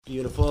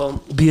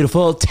Beautiful,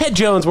 beautiful Ted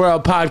Jones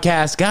World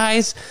Podcast,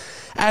 guys.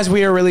 As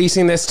we are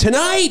releasing this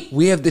tonight,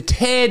 we have the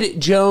Ted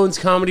Jones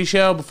Comedy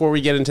Show. Before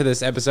we get into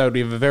this episode,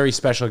 we have a very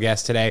special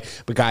guest today.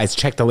 But guys,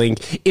 check the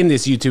link in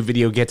this YouTube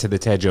video. Get to the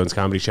Ted Jones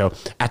Comedy Show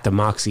at the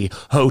Moxie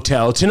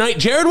Hotel tonight.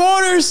 Jared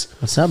Waters.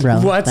 What's up,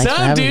 bro? What's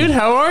up, dude? Me.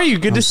 How are you?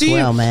 Good to see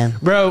you, man.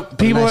 Bro,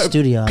 people, nice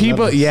studio.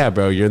 Yeah,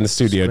 bro, you're in the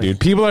studio, dude.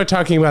 People are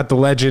talking about the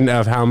legend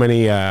of how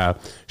many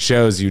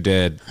shows you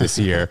did this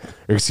year.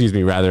 Or excuse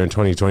me, rather in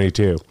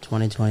 2022.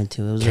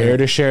 2022. It was Care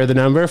to share the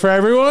number for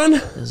everyone?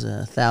 It was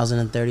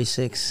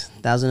 1,036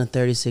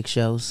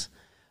 shows.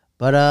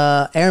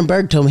 But Aaron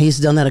Berg told me he's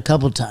done that a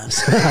couple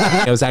times.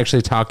 I was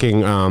actually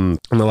talking on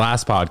the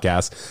last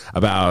podcast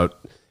about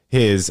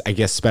his, I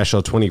guess,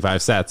 special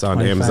 25 sets on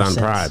 25 Amazon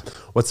sets. Prime.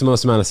 What's the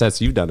most amount of sets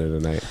you've done in a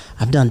night?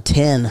 I've done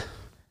 10.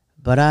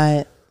 But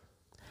I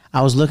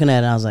was looking at it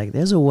and I was like,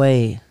 there's a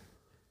way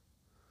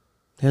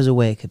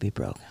it could be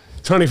broken.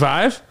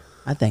 25?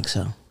 I think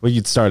so. Well,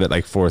 you'd start at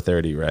like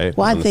 4:30, right?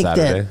 Well, I think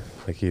Saturday,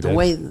 that the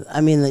way, I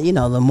mean, you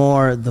know, the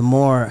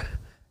more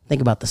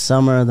think about the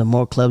summer, the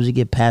more clubs you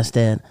get past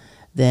that,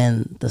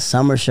 then the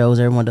summer shows,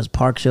 everyone does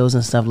park shows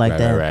and stuff like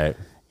that. Right.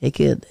 It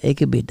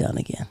could be done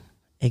again.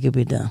 It could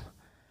be done.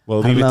 We'll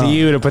leave it to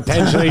you to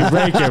potentially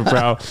break it,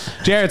 bro.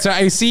 Jared, so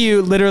I see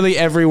you literally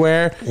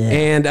everywhere,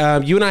 and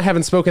you and I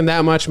haven't spoken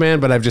that much,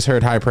 man, but I've just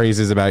heard high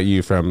praises about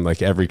you from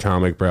like every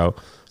comic, bro.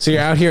 So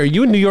you're out here. Are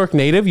you a New York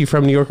native? You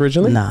from New York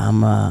originally?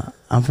 Nah,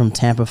 I'm from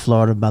Tampa,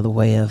 Florida, by the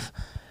way of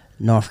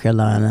North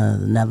Carolina.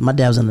 Now, my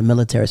dad was in the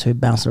military, so he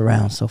bounced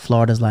around. So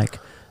Florida's like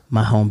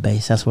my home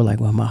base. That's where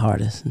my heart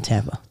is, in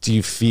Tampa. Do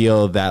you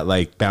feel that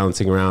like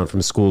bouncing around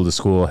from school to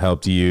school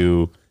helped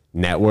you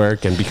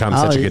network and become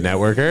such a good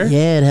networker?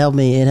 Yeah, it helped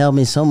me. It helped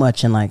me so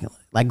much. And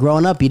like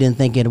growing up, you didn't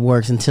think it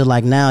works until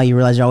like now you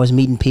realize you're always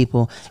meeting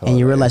people, and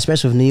you realize,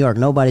 especially with New York,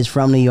 nobody's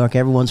from New York.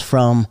 Everyone's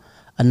from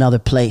another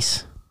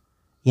place.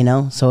 You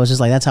know, so it's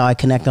just like that's how I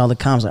connect all the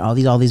comics. Like,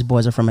 all these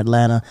boys are from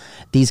Atlanta.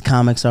 These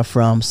comics are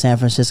from San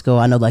Francisco.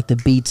 I know like the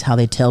beats, how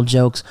they tell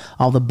jokes.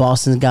 All the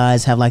Boston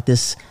guys have like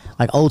this,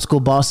 like old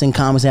school Boston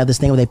comics have this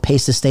thing where they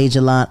pace the stage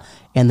a lot,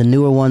 and the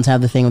newer ones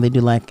have the thing where they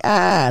do like they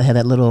have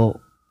that little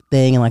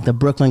thing, and like the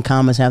Brooklyn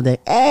comics have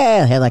that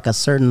have like a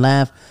certain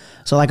laugh.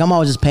 So like I'm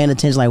always just paying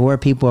attention like where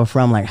people are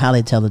from, like how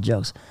they tell the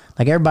jokes.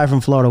 Like everybody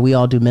from Florida, we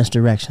all do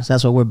misdirections.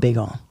 That's what we're big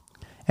on.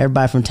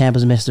 Everybody from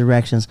Tampa's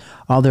misdirections.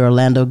 All the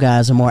Orlando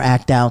guys are more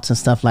act outs and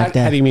stuff like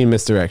that. How do you mean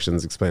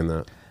misdirections? Explain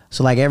that.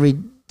 So like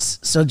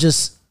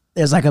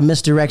there's like a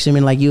misdirection. I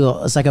mean, like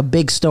it's like a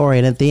big story,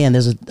 and at the end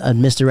there's a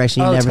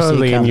misdirection you never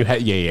totally. see coming.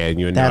 And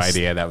you had no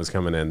idea that was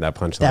coming in, that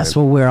punchline. That's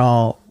what we're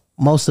all.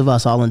 Most of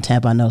us all in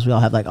Tampa, I know, we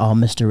all have like all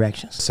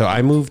misdirections. So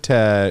I moved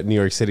to New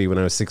York City when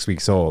I was 6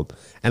 weeks old,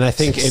 and I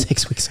think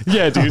 6 weeks.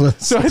 Yeah, dude.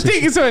 So I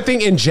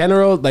think in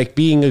general, like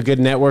being a good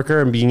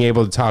networker and being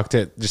able to talk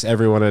to just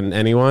everyone and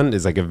anyone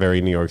is like a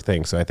very New York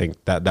thing. So I think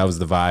that was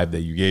the vibe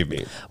that you gave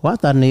me. Well, I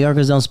thought New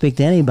Yorkers don't speak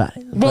to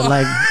anybody, but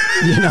like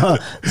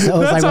so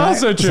that's like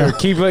also true.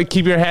 So,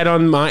 keep your head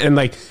on mind and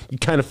like you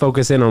kind of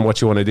focus in on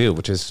what you want to do,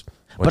 which is.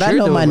 But I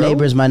know my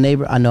neighbors. I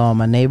know all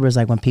my neighbors.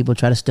 Like when people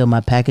try to steal my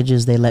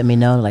packages, they let me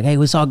know. Like, hey,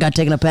 we saw a guy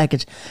taking a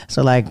package.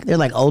 So like, they're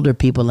like older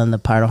people in the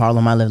part of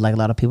Harlem I live. Like a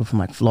lot of people from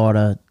like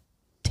Florida,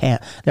 they're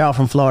all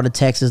from Florida,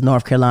 Texas,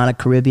 North Carolina,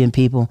 Caribbean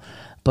people.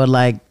 But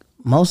like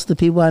most of the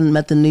people I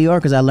met, the New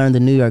Yorkers, I learned the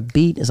New York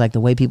beat. It's like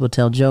the way people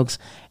tell jokes,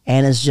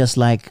 and it's just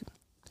like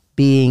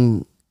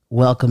being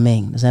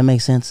welcoming. Does that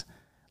make sense?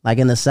 Like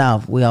in the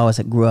South, we always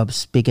grew up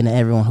speaking to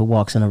everyone who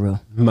walks in a room.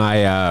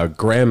 My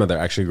grandmother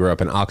actually grew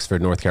up in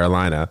Oxford, North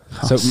Carolina.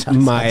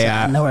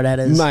 I know where that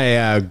is.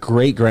 My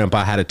great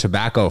grandpa had a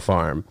tobacco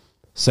farm.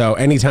 So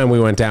anytime we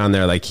went down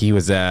there, like he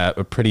was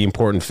a pretty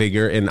important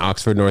figure in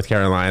Oxford, North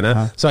Carolina.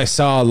 Uh-huh. So I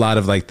saw a lot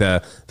of like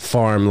the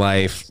farm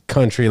life,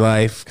 country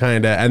life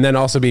kind of. And then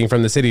also being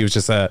from the city, it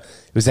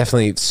was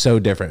definitely so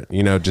different,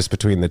 you know, just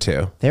between the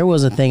two. There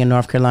was a thing in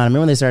North Carolina.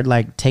 Remember when they started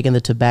like taking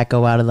the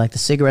tobacco out of like the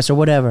cigarettes or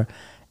whatever?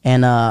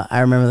 And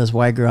I remember this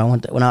white girl.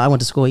 When I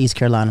went to school in East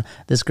Carolina,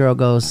 this girl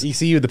goes,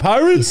 ECU, the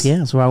Pirates? Yeah,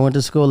 that's where I went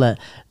to school at.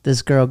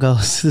 This girl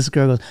goes,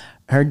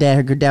 her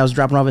dad was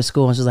dropping off at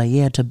school, and she's like,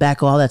 yeah,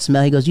 tobacco, all that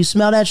smell. He goes, you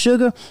smell that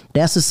sugar?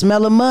 That's the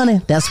smell of money.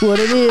 That's what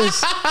it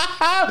is.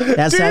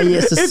 That's how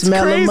it's the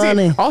smell of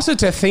money. Also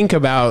to think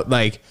about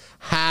like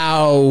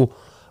how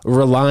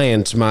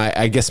reliant my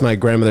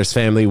grandmother's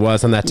family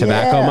was on that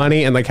tobacco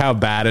money, and like how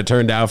bad it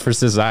turned out for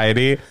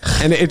society.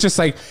 And it just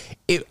like,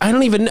 I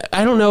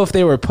don't know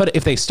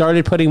if they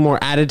started putting more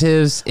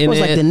additives in it. It was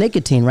like the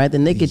nicotine, right? The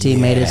nicotine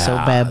made it so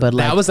bad, but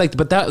like that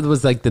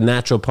was like the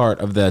natural part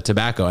of the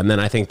tobacco. And then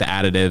I think the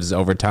additives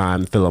over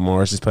time, Philip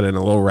Morris just put in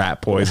a little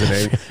rat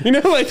poisoning, you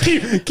know, like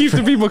keep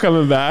the people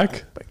coming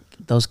back.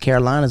 Those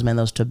Carolinas, man,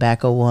 those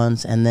tobacco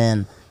ones. And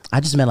then I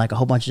just met like a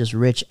whole bunch of just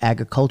rich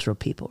agricultural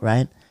people,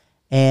 right?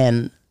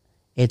 And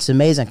it's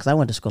amazing because I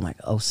went to school in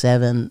like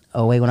 07,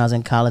 08 when I was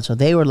in college. So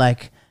they were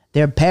like,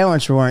 their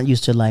parents weren't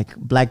used to like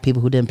black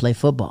people who didn't play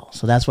football.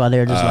 So that's why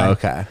they're just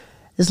okay.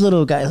 this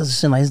little guy,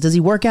 like, does he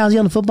work out? Is he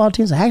on the football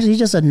team? Like, actually, he's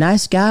just a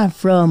nice guy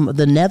from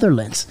the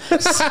Netherlands.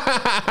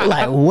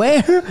 Like,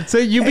 where? So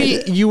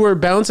you were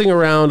bouncing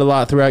around a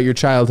lot throughout your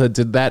childhood.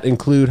 Did that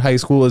include high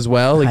school as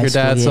well? Like, High your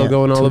dad school, still yeah.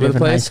 going all 2 over the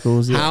different high place?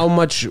 schools, yeah. How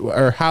much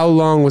or how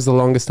long was the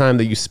longest time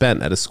that you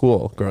spent at a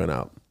school growing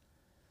up?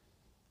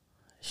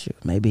 Shoot,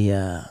 maybe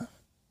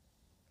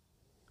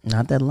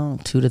not that long,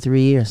 2 to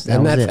 3 years.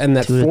 And that 2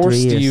 to 3 forced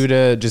years. you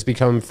to just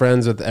become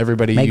friends with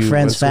everybody. Make you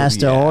friends went to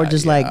school- faster, or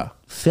just like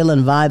feeling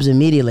vibes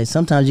immediately.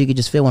 Sometimes you could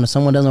just feel when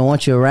someone doesn't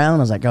want you around. I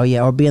was like, oh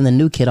yeah, or being the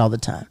new kid all the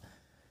time.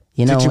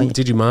 You know,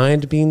 Did you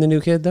mind being the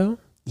new kid though?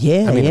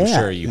 yeah, I mean, yeah, I'm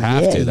sure you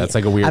have to. That's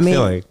like a weird I mean,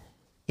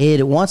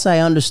 feeling. Once I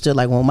understood,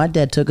 like when my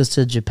dad took us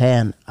to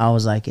Japan, I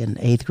was like in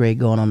 8th grade,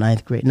 going on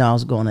 9th grade. No, I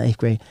was going to 8th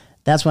grade.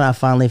 That's when I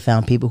finally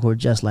found people who were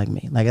just like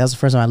me. Like, that was the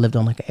first time I lived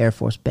on like an Air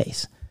Force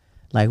base.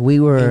 Like, we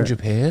were In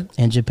Japan?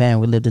 In Japan,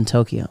 we lived in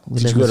Tokyo.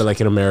 Did you go to like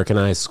an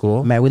Americanized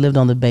school? Man, we lived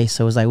on the base,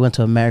 so it was like we went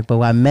to America. But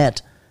I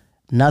met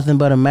nothing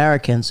but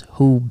Americans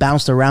who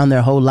bounced around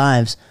their whole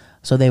lives,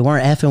 so they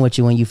weren't effing with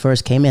you when you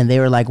first came in. They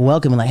were like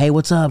welcoming, like, "Hey,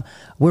 what's up?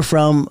 We're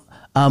from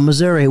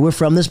Missouri. We're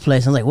from this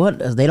place." I'm like,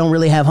 "What?" They don't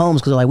really have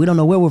homes because they're like, "We don't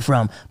know where we're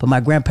from, but my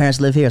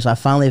grandparents live here." So I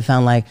finally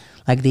found like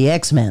the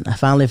X-Men. I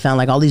finally found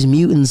like all these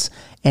mutants,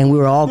 and we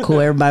were all cool.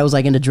 Everybody was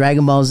like into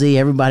Dragon Ball Z.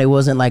 Everybody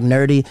wasn't like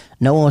nerdy.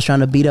 No one was trying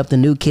to beat up the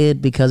new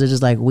kid because it's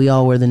just like we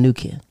all were the new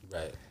kid.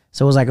 Right.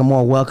 So it was like a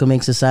more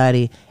welcoming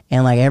society,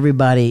 and like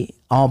everybody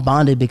all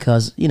bonded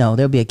because, you know,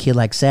 there'll be a kid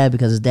like sad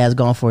because his dad's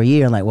gone for a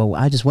year, and like, well,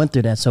 I just went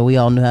through that, so we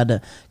all knew how to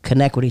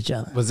connect with each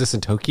other. Was this in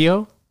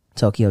Tokyo?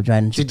 Tokyo,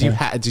 Dryden,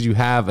 Japan. Did you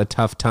have a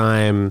tough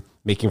time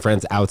making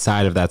friends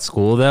outside of that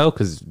school though?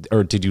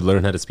 Or did you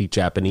learn how to speak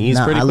Japanese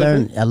No, pretty I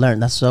quickly?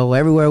 learned. That's so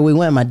everywhere we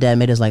went, my dad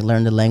made us like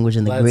learn the language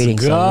and the Let's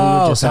greetings. go. So, we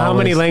were just How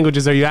many always-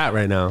 languages are you at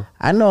right now?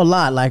 I know a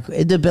lot. Like,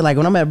 it depends. Like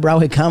when I'm at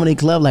Broadway Comedy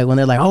Club, like when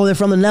they're like, "Oh, they're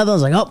from the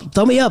Netherlands," like, "Oh,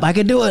 throw me up, I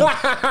can do it."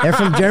 They're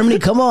from Germany,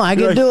 come on, I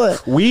can do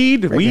it.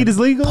 Weed is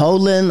legal?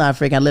 Poland, I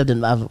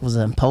was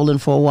in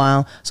Poland for a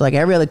while. So like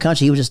every other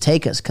country, he would just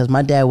take us because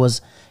my dad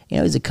was, you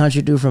know, he's a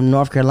country dude from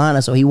North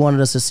Carolina, so he wanted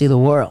us to see the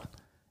world,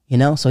 you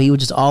know. So he would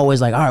just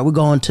always like, "All right, we're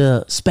going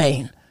to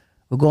Spain,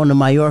 we're going to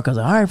Mallorca." I was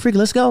like, "All right, freak,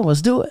 let's go,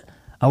 let's do it."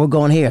 "Oh, we're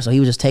going here." So he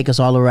would just take us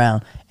all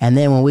around, and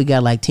then when we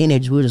got like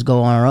teenagers, we would just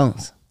go on our own.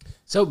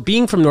 So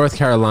being from North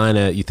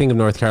Carolina, you think of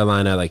North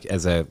Carolina like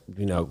as a,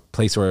 you know,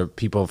 place where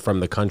people from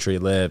the country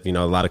live, you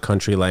know, a lot of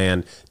country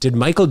land. Did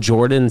Michael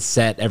Jordan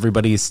set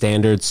everybody's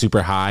standards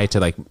super high to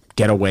like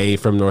get away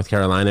from North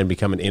Carolina and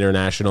become an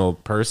international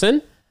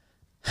person?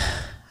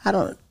 I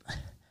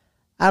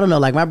don't know.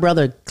 Like my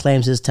brother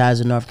claims his ties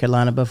to North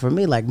Carolina, but for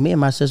me, like me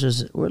and my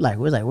sisters, we're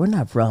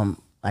not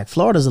from, like,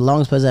 Florida's the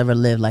longest place I ever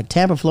lived. Like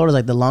Tampa, Florida's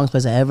like the longest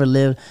place I ever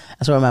lived.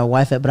 That's where my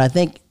wife at. But I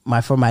think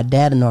for my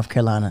dad in North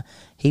Carolina,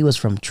 he was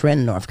from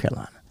Trenton, North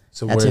Carolina.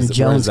 So that's where in is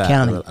Jones that?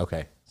 County.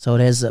 Okay. So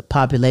there's a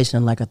population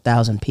of like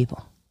 1,000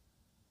 people.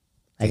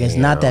 Like it's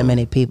not that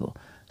many people.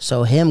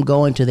 So him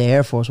going to the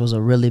Air Force was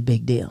a really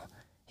big deal.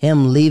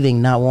 Him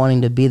leaving, not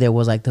wanting to be there,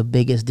 was like the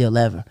biggest deal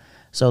ever.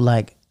 So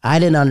like I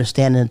didn't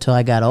understand it until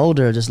I got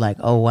older. Just like,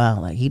 oh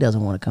wow, like he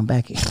doesn't want to come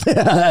back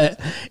here.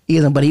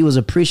 But he was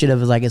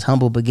appreciative of like his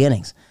humble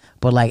beginnings.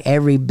 But like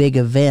every big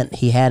event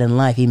he had in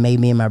life, he made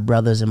me and my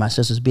brothers and my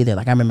sisters be there.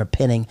 Like I remember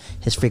pinning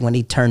his freaking, when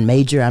he turned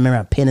major, I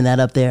remember pinning that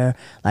up there.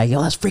 Like,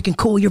 "Yo, that's freaking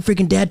cool. Your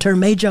freaking dad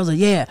turned major." I was like,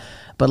 yeah.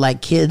 But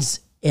like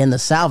kids in the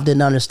South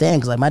didn't understand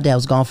because like my dad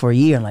was gone for a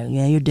year. I'm like,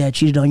 "Yeah, your dad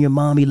cheated on your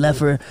mom. He left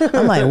her."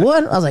 I'm like,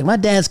 "What?" I was like, "My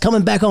dad's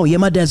coming back home." "Yeah,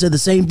 my dad said the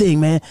same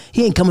thing, man.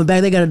 He ain't coming back.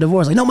 They got a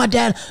divorce." Like, "No, my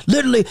dad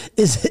literally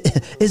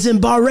is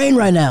in Bahrain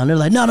right now." And they're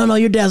like, no,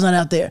 your dad's not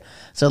out there.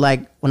 So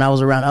like when I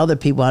was around other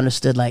people, I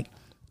understood like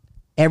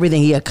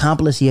everything he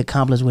accomplished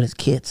with his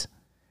kids.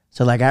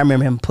 So like I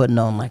remember him putting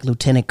on like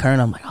Lieutenant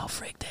Colonel. I'm like, "Oh,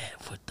 freak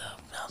that. What the?"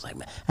 I was like,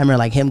 man. I remember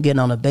like him getting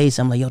on the base.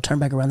 I'm like, "Yo, turn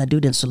back around. That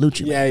dude didn't salute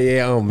you."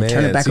 Yeah. Oh man.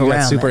 turn it back so you got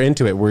around, super man.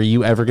 into it. Were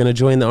you ever going to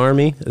join the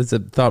Army? Is a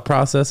thought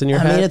process in your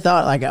I head? mean, it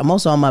thought like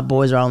most of all my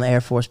boys are on the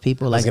Air Force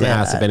people. Like gonna that.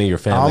 ask if any of your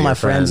family all or my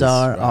friends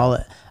are.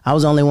 friends- I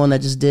was the only one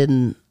that just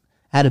didn't.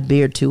 I had a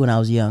beard too when I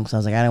was young, so I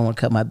was like, I didn't want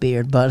to cut my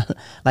beard. But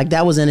like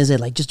that was in his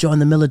head, like just join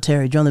the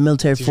military. Join the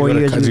military. Did 4 you go to-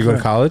 years. Did you go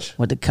to college?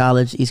 Went to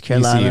college, East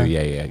Carolina. ECU,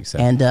 yeah. You said.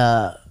 And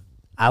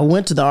I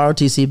went to the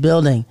ROTC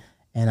building,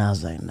 and I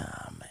was like, nah,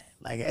 man.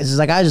 Like it's just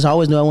like I just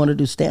always knew I wanted to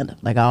do stand up.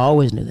 Like I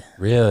always knew that.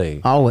 Really?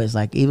 Always.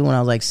 Like even when I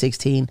was like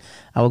 16,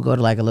 I would go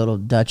to like a little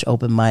Dutch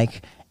open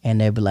mic, and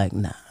they'd be like,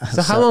 nah.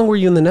 So how long were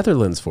you in the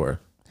Netherlands for?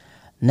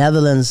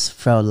 Netherlands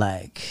for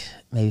like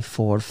maybe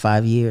 4 or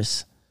 5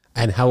 years,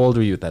 And how old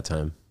were you at that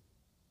time?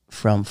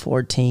 from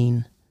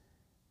 14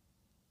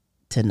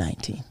 to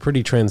 19.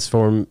 Pretty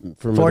formidable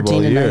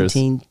 14 and years.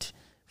 19,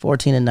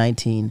 14 and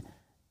 19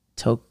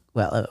 took,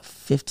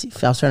 15,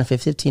 I was turning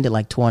 15 to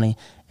like 20,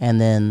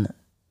 and then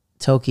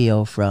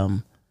Tokyo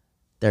from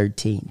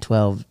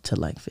 12 to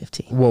like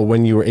 15. Well,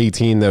 when you were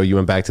 18, though, you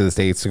went back to the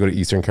States to go to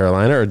Eastern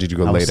Carolina, or did you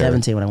go I was later?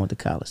 17 when I went to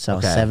college. So I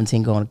was Okay.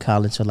 17 going to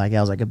college. So like that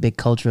was like a big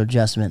cultural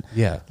adjustment.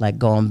 Yeah. Like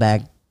going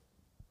back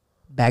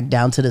back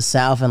down to the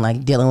South and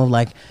like dealing with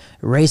like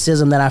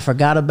racism that I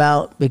forgot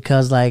about,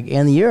 because like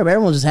in Europe,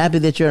 everyone's just happy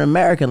that you're an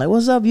American. Like,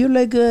 what's up? You're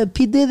like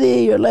P.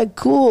 Diddy. You're like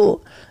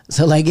cool.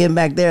 So like getting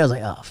back there, I was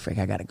like, oh frick,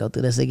 I gotta go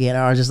through this again.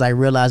 Or just like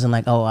realizing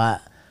like, oh, I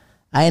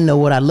didn't know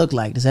what I looked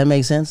like. Does that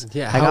make sense?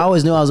 Yeah. Like I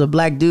always knew I was a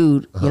black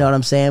dude. You know what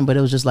I'm saying? But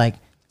it was just like,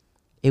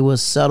 it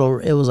was subtle.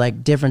 It was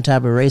like different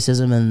type of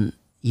racism in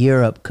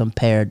Europe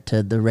compared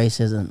to the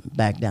racism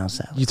back down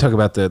south. You talk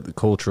about the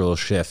cultural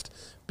shift.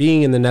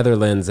 Being in the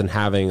Netherlands and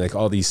having like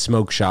all these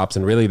smoke shops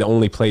and really the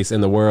only place in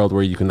the world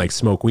where you can like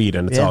smoke weed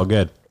and it's all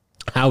good.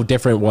 How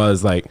different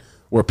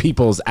were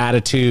people's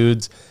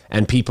attitudes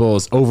and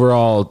people's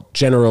overall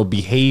general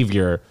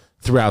behavior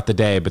throughout the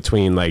day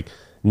between like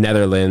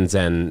Netherlands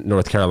and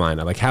North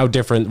Carolina? Like how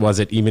different was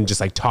it even just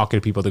like talking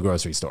to people at the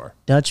grocery store?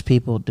 Dutch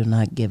people do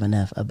not give an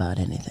F about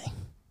anything.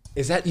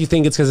 Is that, you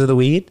think it's because of the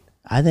weed?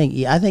 I think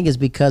it's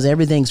because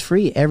everything's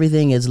free.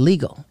 Everything is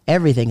legal.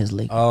 Everything is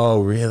legal. Oh,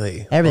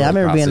 really? Everything. I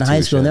remember being in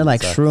high school and they're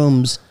like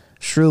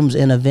shrooms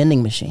in a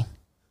vending machine.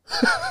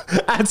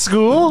 At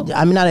school?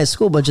 I mean, not at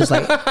school, but just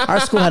like our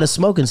school had a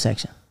smoking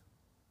section.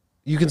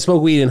 You can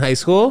smoke weed in high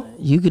school?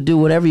 You could do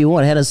whatever you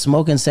want. It had a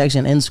smoking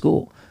section in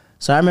school.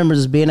 So I remember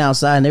just being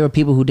outside and there were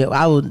people who did.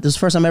 This is the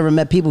first time I ever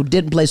met people who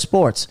didn't play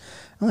sports.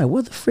 I'm like,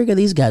 what the freak are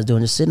these guys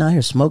doing? Just sitting out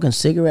here smoking a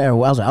cigarette? Or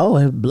I was like,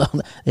 oh,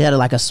 they had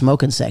like a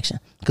smoking section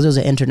because it was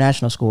an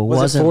international school.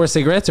 Was it for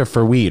cigarettes or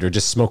for weed or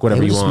just smoke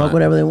whatever you want? Smoke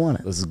whatever they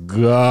wanted. Let's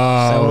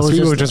go. So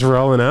people were just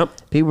rolling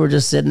up? People were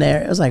just sitting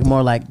there. It was like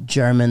more like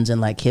Germans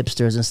and like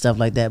hipsters and stuff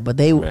like that. But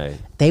they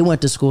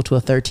went to school to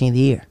a 13th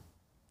year.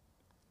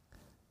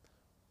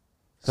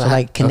 So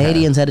like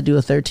Canadians had to do a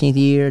 13th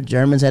year,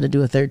 Germans had to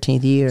do a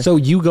 13th year. So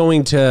you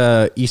going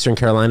to Eastern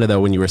Carolina though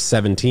when you were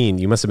 17,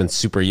 you must have been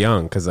super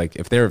young because like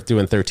if they're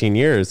doing 13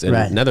 years in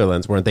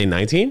Netherlands, weren't they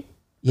 19?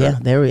 Yeah,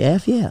 they were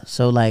yeah.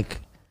 So like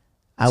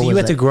you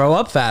had to grow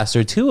up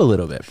faster too a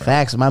little bit. Bro.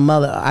 Facts.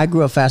 I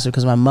grew up faster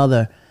because my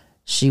mother,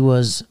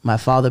 my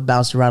father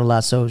bounced around a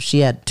lot. So she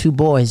had two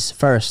boys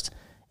first.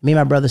 Me and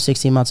my brother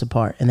 16 months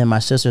apart, and then my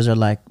sisters are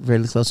like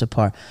really close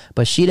apart.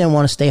 But she didn't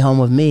want to stay home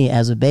with me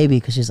as a baby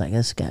because she's like,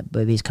 this guy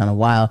baby's kind of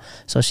wild.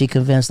 So she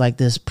convinced like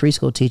this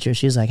preschool teacher.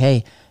 She's like,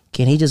 hey,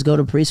 can he just go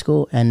to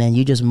preschool and then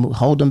you just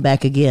hold him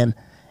back again?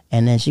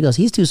 And then she goes,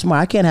 he's too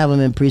smart. I can't have him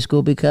in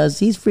preschool because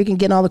he's freaking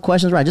getting all the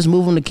questions right. Just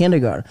move him to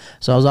kindergarten.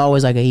 So I was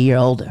always like a year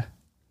older.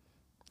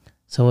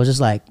 So it was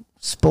just like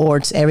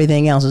sports,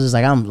 everything else is just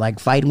like I'm like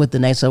fighting with the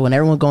next. So when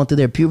everyone's going through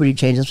their puberty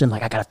changes, I'm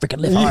like I gotta freaking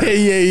live harder.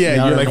 Yeah. You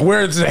know You're like,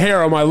 where's the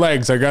hair on my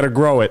legs? I gotta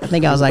grow it. I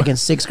think I was like in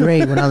 6th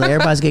grade when I was like,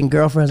 everybody's getting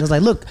girlfriends. I was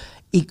like, look,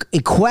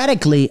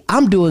 aquatically,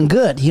 I'm doing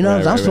good. You know,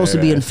 I'm supposed to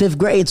be in 5th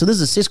grade, so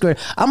this is 6th grade.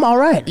 I'm all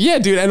right. Yeah,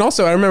 dude. And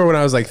also, I remember when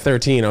I was like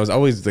 13, I was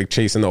always like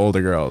chasing the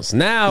older girls.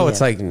 Now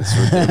it's like it's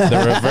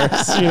the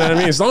reverse. You know what I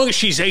mean? As long as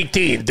she's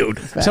 18, dude.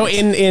 Facts. So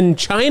in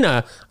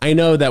China, I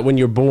know that when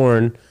you're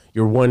born,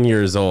 you're 1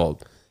 year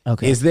old.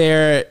 Okay. Is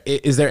there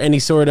any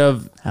sort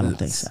of? I don't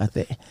think so. I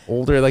think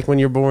older, like when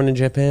you're born in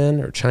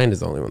Japan, or China's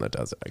the only one that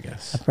does it, I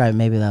guess.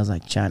 Maybe that was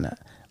like China.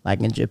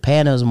 Like in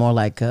Japan, it was more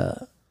like.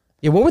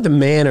 Yeah, what were the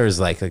manners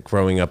like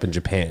growing up in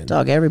Japan?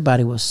 Dog,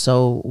 everybody was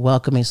so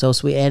welcoming, so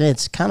sweet, and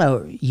it's kind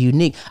of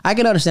unique. I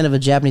can understand if a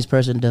Japanese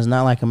person does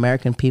not like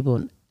American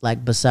people,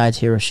 like besides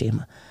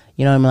Hiroshima.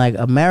 You know what I mean?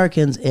 Like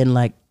Americans in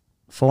like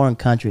foreign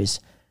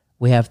countries,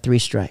 we have 3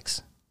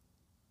 strikes.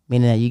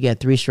 Meaning that you get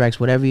 3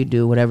 strikes, whatever you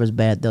do, whatever's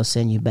bad, they'll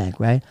send you back,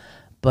 right?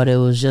 But it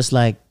was just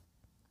like,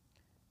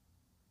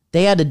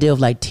 they had to deal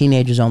with like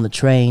teenagers on the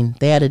train.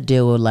 They had to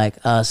deal with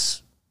like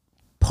us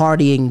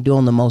partying,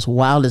 doing the most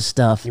wildest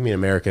stuff. You mean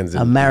Americans?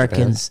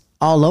 Americans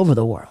all over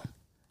the world.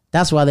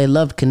 That's why they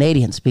loved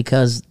Canadians,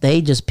 because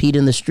they just peed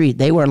in the street.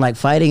 They weren't like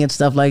fighting and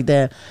stuff like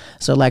that.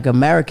 So like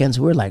Americans,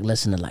 we're like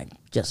listening to like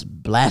just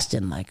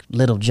blasting like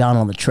Little John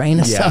on the train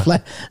and stuff,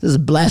 like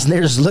just blasting.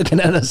 They're just looking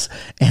at us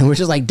and we're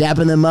just like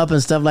dapping them up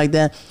and stuff like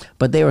that.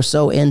 But they were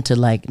so into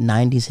like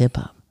 90s hip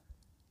hop.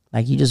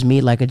 Like you just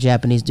meet like a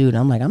Japanese dude.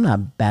 I'm like, I'm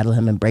not battling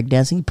him in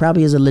breakdancing. He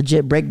probably is a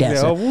legit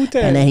breakdancer.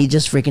 And then he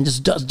just freaking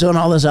just doing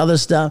all this other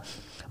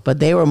stuff. But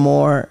they were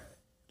more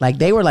like,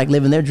 they were like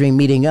living their dream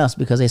meeting us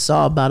because they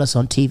saw about us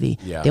on TV.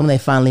 Yeah. Then when they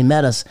finally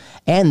met us,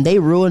 and they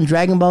ruined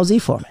Dragon Ball Z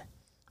for me.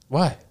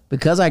 Why?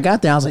 Because I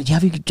got there, I was like, yeah,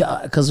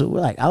 because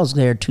like I was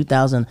there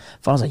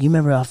 2004. I was like, you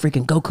remember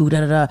freaking Goku,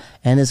 da da da?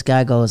 And this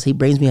guy goes, he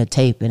brings me a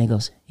tape and he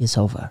goes, it's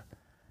over.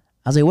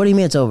 I was like, what do you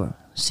mean it's over?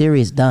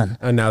 Series done.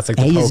 And now it's like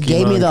and he just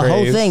gave me the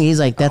whole thing. He's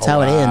like, that's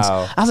how it ends.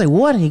 I was like,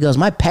 what? And he goes,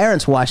 my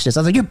parents watched this.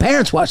 I was like, your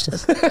parents watched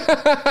this.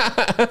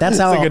 That's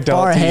how like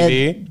far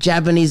ahead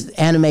Japanese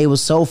anime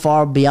was, so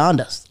far beyond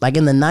us. Like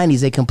in the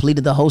 90s, they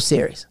completed the whole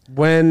series.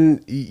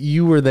 When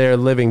you were there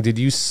living, did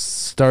you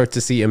start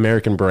to see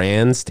American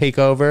brands take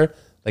over?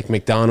 Like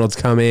McDonald's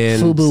come in,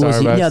 Fubu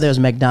was, there's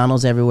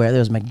McDonald's everywhere. There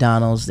was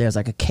McDonald's. There's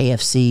like a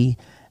KFC.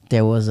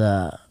 There was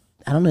I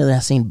don't know that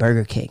I've seen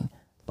Burger King.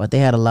 But they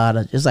had a lot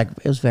of,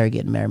 it was very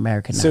good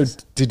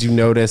Americanized. So did you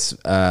notice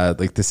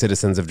like the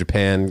citizens of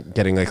Japan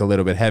getting like a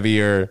little bit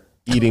heavier,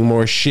 eating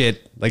more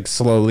shit like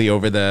slowly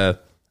over the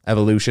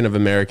evolution of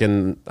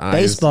American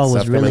baseball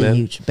was really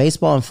huge.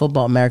 Baseball and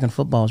football, American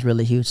football was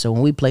really huge. So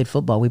when we played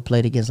football, we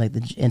played against like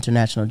the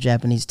international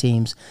Japanese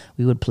teams.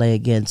 We would play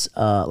against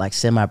like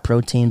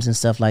semi-pro teams and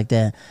stuff like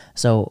that.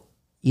 So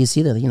you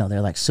see that,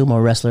 they're like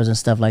sumo wrestlers and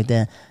stuff like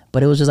that.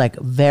 But it was just like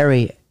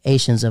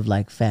variations of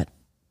like fat,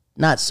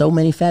 not so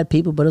many fat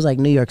people, but it was like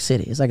New York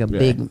City. It's like a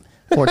big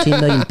 14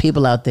 million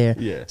people out there.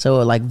 Yeah. So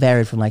it like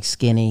varied from like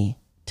skinny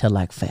to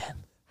like fat.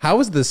 How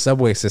is the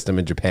subway system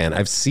in Japan?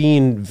 I've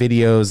seen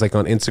videos like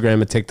on Instagram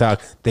and TikTok.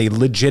 They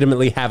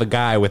legitimately have a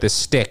guy with a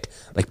stick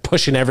like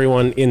pushing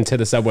everyone into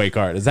the subway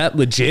cart. Is that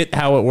legit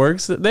how it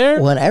works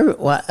there? I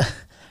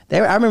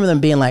remember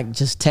them being like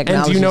just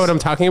technology. And do you know what I'm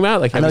talking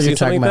about? Like, have you seen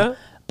something like that?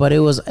 But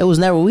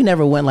we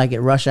never went like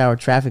at rush hour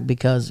traffic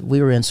because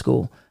we were in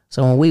school.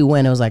 So when we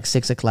went, it was like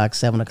 6 o'clock,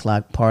 7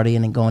 o'clock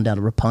partying and going down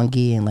to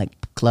Roppongi and like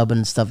clubbing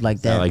and stuff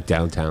like that. Like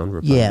downtown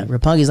Roppongi? Yeah,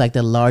 Roppongi is like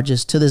to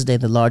this day,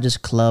 the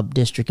largest club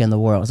district in the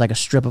world. It's like a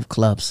strip of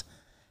clubs.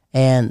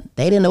 And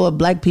they didn't know what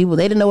they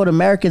didn't know what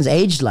Americans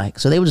aged like.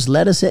 So they would just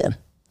let us in.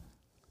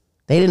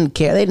 They didn't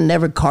care. They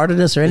never carded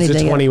us or anything.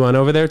 Is it 21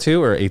 over there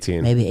too, or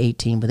 18? Maybe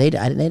 18, but they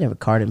never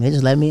carded me. They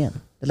just let me in.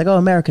 They're like, oh,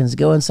 Americans,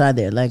 go inside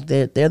there. Like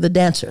they're the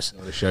dancers. I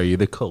want to show you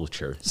the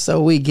culture.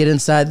 So we get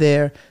inside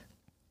there.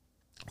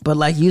 But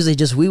like usually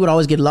we would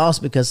always get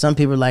lost because some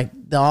people like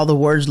all the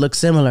words look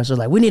similar. So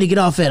like, we need to get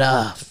off at,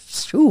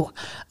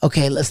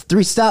 okay, let's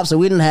 3 stops. So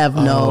we didn't have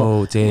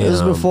Oh, damn. It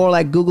was before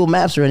like Google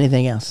Maps or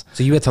anything else.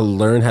 So you had to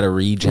learn how to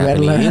read Japanese?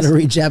 We had to learn how to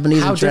read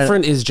Japanese. How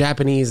different is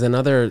Japanese than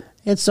other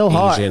It's so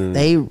Asian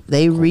hard.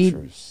 They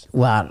read,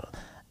 wow.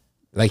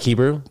 Like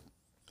Hebrew?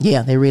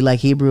 Yeah, they read like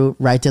Hebrew,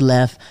 right to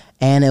left.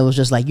 And it was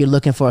just like, you're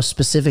looking for a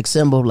specific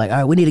symbol. Like, all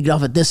right, we need to get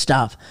off at this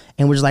stop.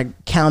 And we're just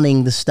like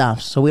counting the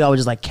stops. So we always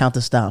just like count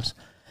the stops.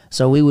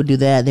 So we would do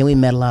that. Then we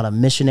met a lot of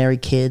missionary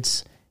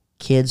kids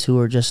who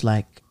were just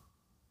like,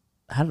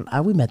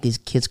 we met these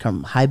kids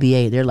from High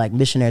BA. They're like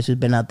missionaries who've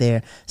been out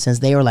there since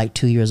they were like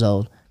 2 years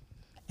old.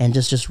 And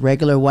just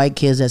regular white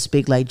kids that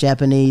speak like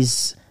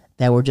Japanese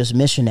that were just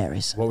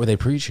missionaries. What were they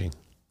preaching?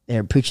 They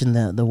were preaching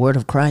the word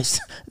of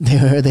Christ. They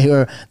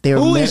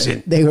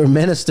were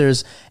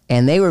ministers,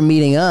 and they were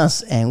meeting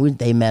us, and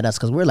they met us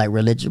because we're like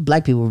religious.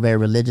 Black people were very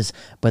religious,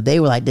 but they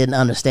were like didn't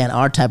understand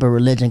our type of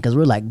religion because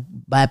we're like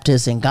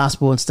Baptist and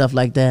gospel and stuff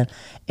like that.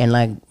 And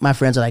like my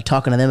friends are like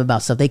talking to them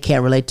about stuff they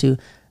can't relate to.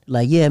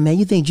 Like, yeah, man,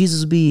 you think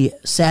Jesus would be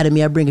sad at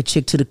me? I bring a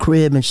chick to the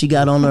crib and she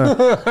got on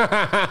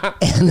her.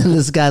 And then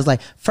this guy's like,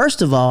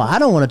 first of all, I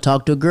don't want to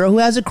talk to a girl who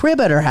has a crib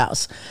at her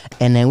house.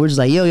 And then we're just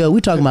like, yo,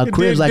 we talking about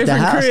cribs like the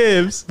house.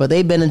 Cribs. But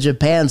they've been in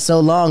Japan so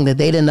long that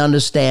they didn't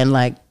understand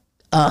like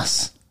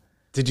us.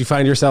 Did you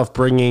find yourself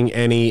bringing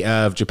any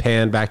of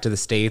Japan back to the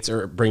States,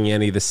 or bringing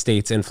any of the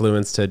States'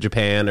 influence to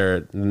Japan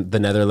or the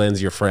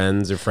Netherlands, your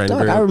friends or friend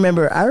group? I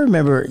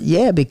remember,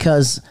 yeah,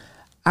 because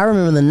I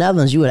remember in the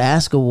Netherlands, you would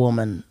ask a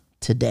woman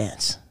to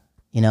dance,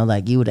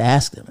 like you would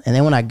ask them. And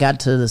then when I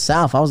got to the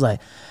South, I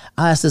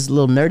asked this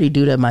little nerdy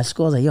dude at my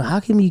school, I was like, yo, how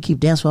come you keep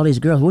dancing with all these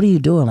girls? What are you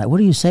doing? Like, what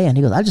are you saying?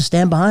 He goes, I just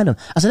stand behind them.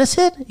 I said, that's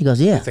it? He goes,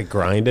 yeah. It's like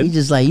grinding? He's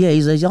just like, yeah.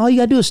 He's like, all you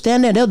got to do is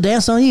stand there. They'll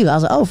dance on you. I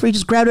was like, oh, freak,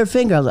 just grab their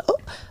finger. I was like,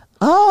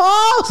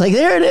 oh. It's like,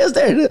 there it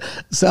is.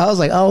 So I was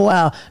like, oh,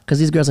 wow. Because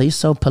these girls are, you're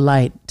so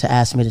polite to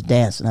ask me to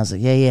dance. And I was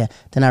like, yeah.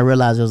 Then I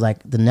realized it was like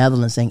the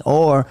Netherlands thing.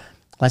 Or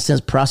like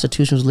since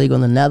prostitution was legal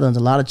in the Netherlands,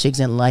 a lot of chicks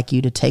didn't like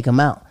you to take them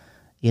out.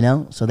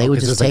 So they would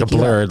just take like a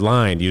blurred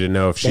line. You didn't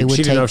know if she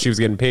didn't know if she was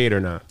getting paid or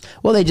not.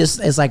 Well,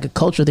 it's like a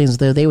cultural thing.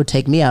 They would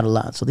take me out a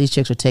lot. So these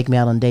chicks would take me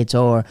out on dates,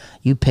 or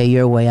you pay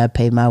your way, I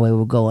pay my way.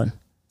 We're going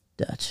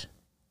Dutch.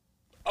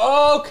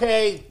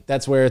 Okay,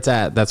 that's where it's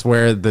at. That's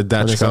where the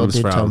Dutch comes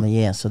from. Told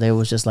me, yeah. So they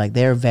was just like,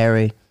 they're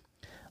very,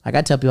 like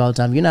I tell people all the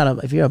time,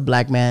 if you're a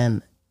black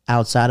man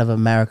outside of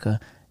America,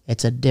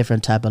 it's a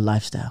different type of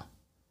lifestyle.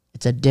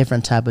 It's a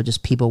different type of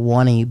just people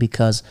wanting you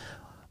because.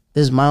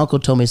 My uncle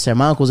told me,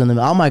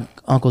 all my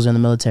uncles are in the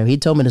military. He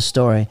told me the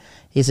story.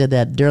 He said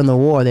that during the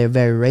war, they were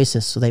very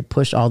racist, so they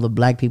pushed all the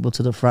black people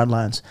to the front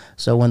lines.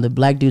 So when the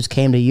black dudes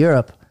came to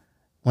Europe,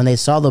 when they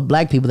saw the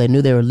black people, they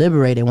knew they were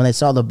liberated. When they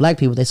saw the black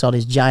people, they saw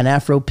these giant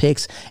Afro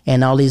picks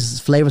and all these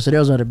flavors. So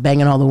they're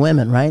banging all the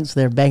women, right? So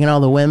they're banging all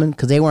the women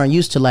because they weren't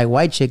used to like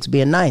white chicks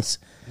being nice.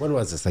 What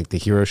was this, like the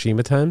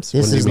Hiroshima times?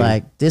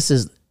 This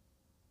is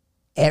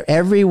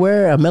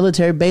everywhere a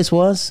military base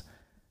was,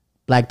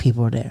 black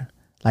people were there.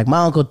 Like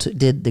my uncle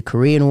did the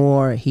Korean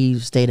War. He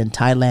stayed in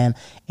Thailand,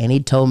 and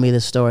he told me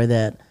the story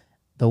that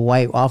the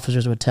white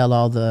officers would tell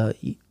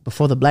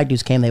before the black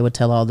dudes came, they would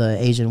tell all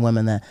the Asian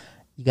women that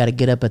you got to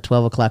get up at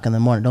 12 o'clock in the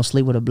morning. Don't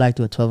sleep with a black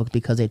dude at 12 o'clock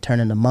because they turn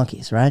into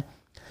monkeys, right?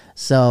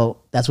 So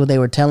that's what they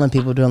were telling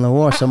people during the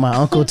war. So my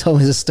uncle told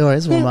me the story.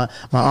 This when my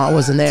aunt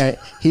wasn't there.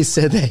 He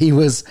said that he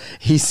was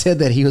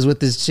with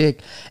this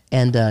chick,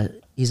 and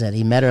he said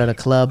he met her at a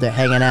club. They're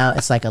hanging out.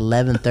 It's like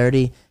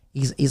 11:30.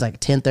 He's like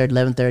 10:30,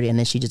 11:30, and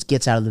then she just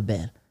gets out of the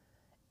bed,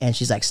 and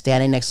she's like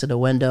standing next to the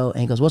window,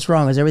 and he goes, "What's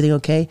wrong? Is everything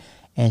okay?"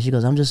 And she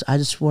goes, I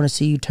just want to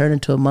see you turn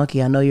into a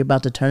monkey. I know you're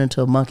about to turn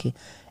into a monkey."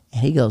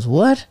 And he goes,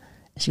 "What?"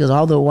 She goes,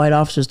 all the white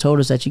officers told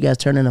us that you guys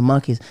turn into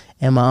monkeys.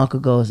 And my uncle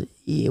goes,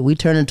 yeah, we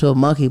turn into a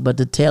monkey, but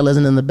the tail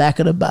isn't in the back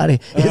of the body.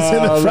 It's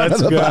in the front of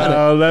the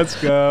body.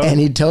 Let's go. And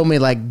he told me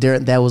like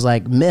that was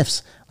like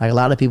myths. Like a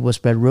lot of people would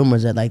spread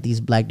rumors that like these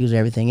black dudes are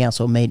everything else.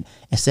 So it made,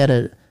 instead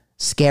of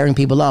scaring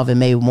people off, it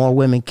made more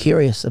women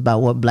curious about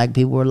what black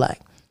people were like.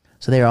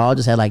 So they all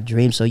just had like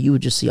dreams. So you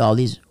would just see all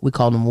these, we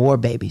call them war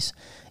babies.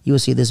 You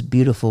would see this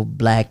beautiful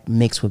black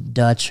mixed with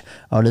Dutch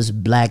or this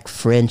black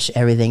French,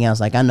 everything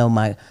else. Like I know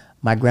my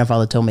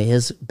grandfather told me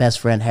his best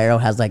friend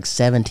Harold has like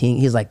 17.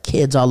 He's like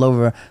kids all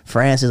over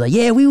France. He's like,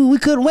 yeah, we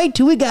couldn't wait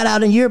till we got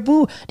out in Europe.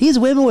 Ooh, these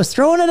women was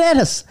throwing it at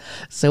us.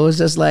 So it's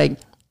just like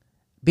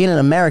being an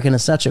American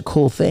is such a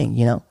cool thing,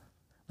 you know?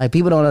 Like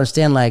people don't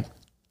understand like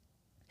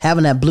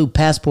having that blue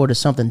passport is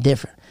something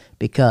different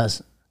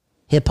because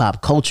hip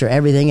hop, culture,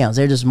 everything else,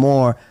 they're just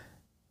more,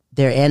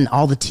 they're in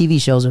all the TV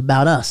shows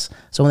about us.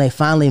 So when they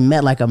finally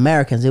met like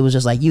Americans, it was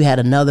just like you had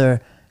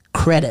another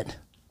credit,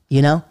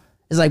 you know?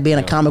 It's like being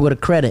a comic with a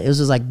credit. It was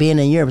just like being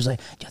in Europe. It's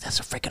like, yo, that's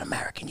a freaking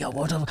American. Yo,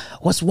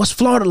 what's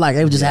Florida like?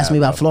 They would just ask me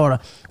about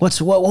Florida.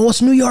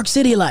 What's New York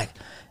City like?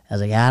 I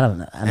was like, I don't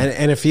know.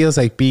 And it feels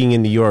like being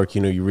in New York,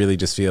 you know, you really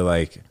just feel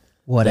like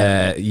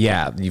whatever.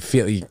 You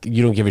feel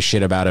you don't give a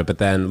shit about it, but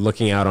then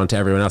looking out onto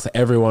everyone else,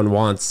 everyone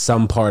wants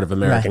some part of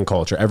American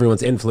culture.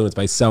 Everyone's influenced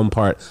by some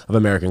part of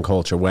American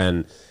culture.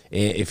 When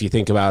if you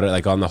think about it,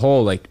 like on the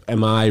whole, like,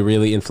 am I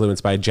really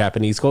influenced by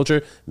Japanese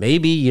culture?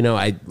 Maybe, you know,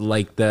 I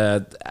like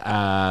to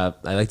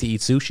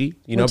eat sushi,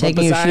 you know,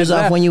 taking your shoes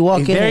off when you walk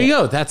in. There you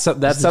go. That's something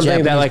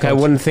that like culture. I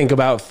wouldn't think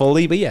about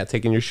fully, but yeah,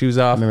 taking your shoes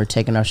off. I remember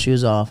taking our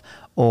shoes off,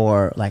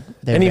 or like,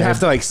 and you have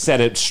to like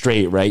set it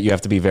straight, right? You have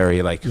to be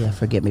very like,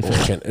 forget me for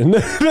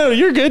that. No,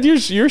 you're good.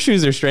 Your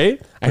shoes are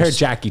straight. I heard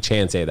Jackie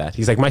Chan say that.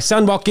 He's like, my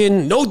son walk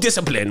in, no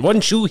discipline,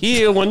 one shoe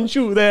here, one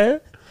shoe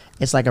there.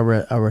 It's like a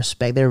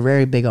respect. They're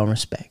very big on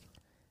respect.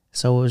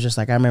 So it was just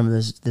like, I remember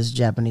this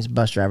Japanese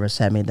bus driver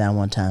sat me down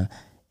one time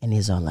and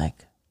he's all like,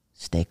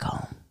 stay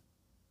calm.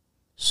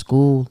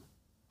 School,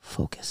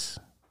 focus.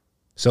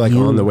 So like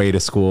on the way to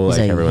school,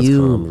 like everyone's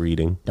calm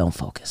reading. Don't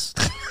focus.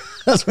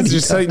 That's what it's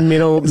just like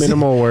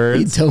minimal words.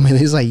 He told me,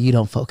 he's like, you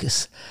don't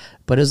focus.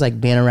 But it was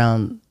like being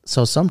around.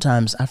 So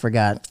sometimes I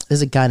forgot.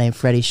 There's a guy named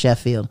Freddie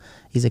Sheffield.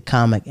 He's a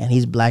comic and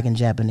he's black and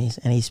Japanese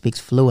and he speaks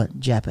fluent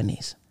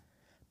Japanese.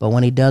 But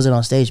when he does it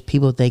on stage,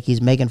 people think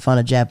he's making fun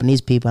of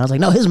Japanese people. And I was like,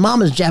 no, his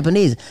mom is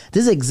Japanese.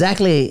 This is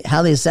exactly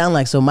how they sound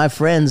like. So my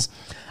friends,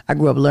 I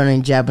grew up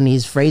learning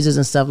Japanese phrases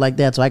and stuff like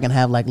that so I can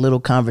have like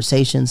little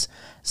conversations.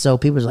 So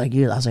people was like,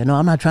 I was like, no,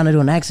 I'm not trying to do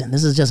an accent.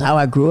 This is just how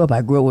I grew up.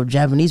 I grew up with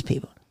Japanese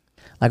people.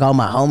 Like all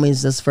my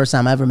homies, this is the first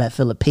time I ever met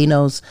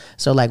Filipinos.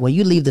 So like when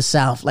you leave the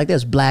South, like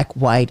there's black,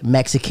 white,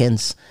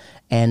 Mexicans,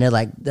 and they're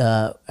like,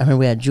 I remember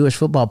we had Jewish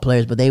football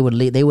players, but they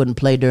wouldn't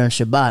play during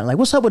Shabbat. I'm like,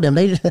 what's up with them?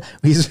 He's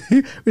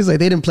like,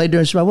 they didn't play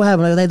during Shabbat. What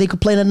happened? Like, they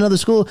could play in another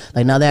school.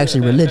 Like, now they're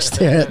actually religious.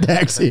 They're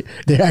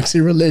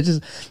actually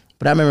religious.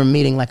 But I remember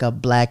meeting like a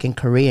black and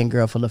Korean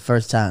girl for the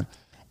first time,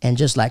 and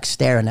just like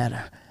staring at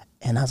her.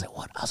 And I was like,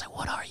 what? I was like,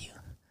 what are you?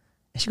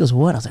 And she goes,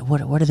 what? I was like,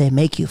 where do they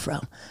make you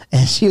from?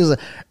 And she was,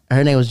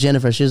 her name was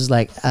Jennifer. She was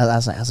like, I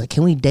was like,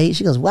 can we date?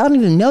 She goes, well, I don't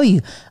even know you.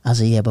 I was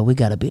like, yeah, but we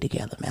got to be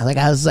together, man. Like,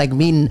 I was like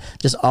meeting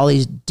just all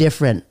these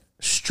different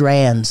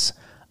strands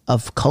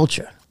of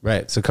culture.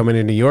 Right. So coming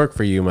to New York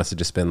for you must have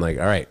just been like,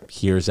 all right,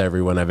 here's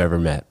everyone I've ever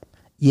met.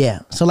 Yeah.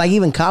 So like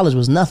even college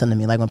was nothing to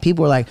me. Like when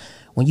people were like,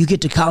 when you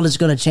get to college, it's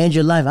going to change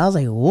your life. I was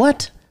like,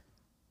 what?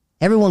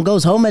 Everyone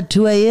goes home at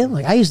 2 a.m.?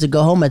 Like I used to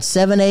go home at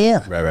 7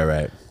 a.m.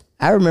 Right.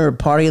 I remember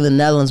partying in the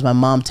Netherlands, my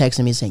mom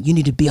texting me saying, you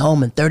need to be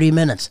home in 30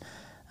 minutes.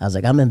 I was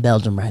like, I'm in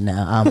Belgium right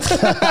now.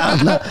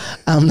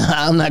 I'm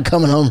not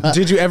coming home.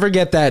 Did you ever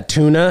get that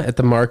tuna at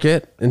the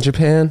market in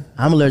Japan?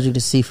 I'm allergic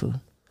to seafood.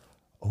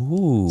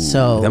 Ooh.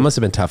 So that must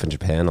have been tough in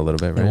Japan a little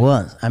bit, right? It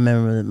was. I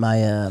remember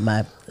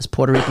this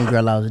Puerto Rican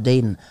girl I was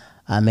dating,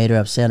 I made her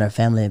upset. Her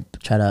family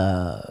tried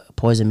to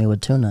poison me with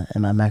tuna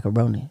and my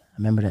macaroni. I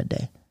remember that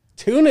day.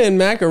 Tuna and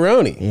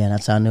macaroni. Yeah, and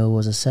that's how I knew it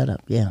was a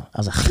setup. Yeah. I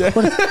was like,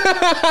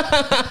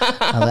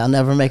 I'll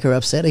never make her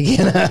upset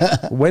again.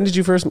 When did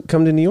you first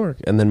come to New York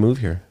and then move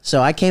here?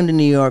 So I came to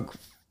New York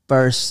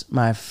first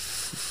my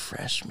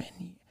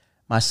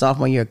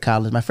sophomore year of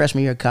college. My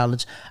freshman year of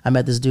college, I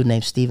met this dude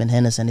named Steven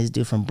Henderson. He's a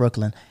dude from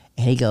Brooklyn.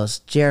 And he goes,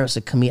 Jared's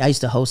a comedian. I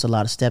used to host a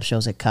lot of step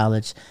shows at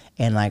college.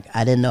 And like,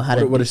 I didn't know how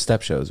to. What are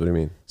step shows? What do you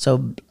mean?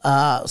 So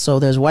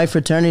there's white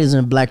fraternities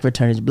and black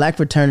fraternities. Black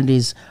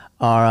fraternities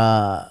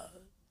are,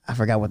 I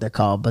forgot what they're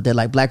called, but they're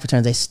like black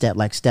fraternities.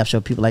 They step show,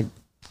 people like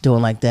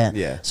doing like that.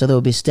 Yeah. So there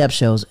would be step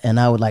shows, and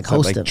I would like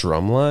host like them.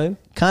 Drumline?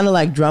 Kind of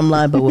like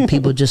Drumline, but with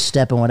people just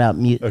stepping without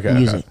music.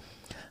 Okay.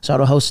 So I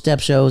would host step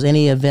shows.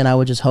 Any event I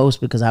would just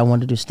host because I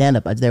wanted to do stand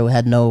up. There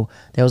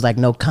was like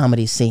no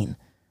comedy scene.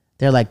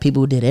 They're like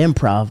people who did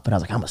improv, but I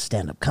was like, I'm a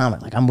stand up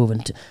comic. Like I'm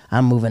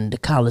moving to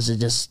college to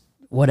just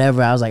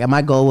whatever. I was like,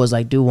 my goal was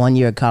like do 1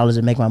 year of college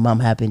and make my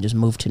mom happy and just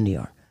move to New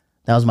York.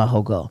 That was my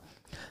whole goal.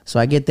 So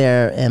I get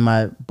there, and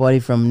my buddy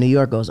from New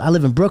York goes, I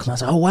live in Brooklyn. I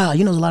said, oh, wow,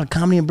 you know there's a lot of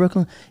comedy in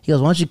Brooklyn? He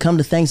goes, why don't you come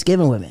to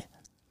Thanksgiving with me?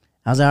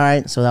 I was all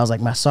right. So that was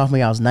like my sophomore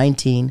year. I was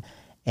 19,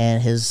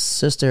 and his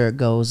sister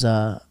goes,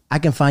 I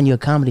can find you a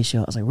comedy show.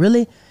 I was like,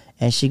 really?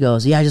 And she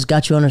goes, yeah, I just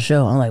got you on a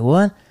show. I'm like,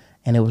 what?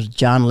 And it was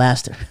John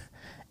Laster.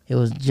 It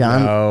was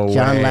John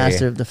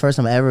Laster. The first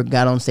time I ever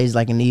got on stage,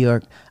 like in New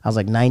York, I was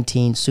like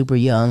 19, super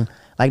young.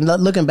 Like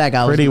looking back,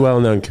 I was pretty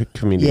well-known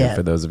comedian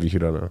for those of you who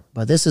don't know.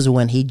 But this is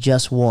when he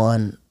just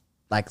won,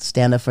 like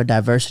Stand Up for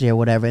Diversity or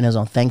whatever, and it was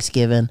on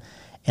Thanksgiving.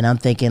 And I'm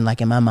thinking,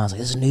 like in my mind, I was like,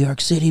 this is New York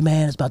City,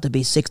 man. It's about to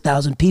be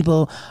 6,000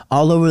 people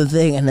all over the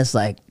thing, and it's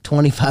like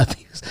 25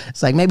 people.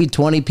 It's like maybe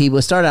 20 people.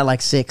 It started out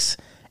like 6.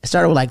 It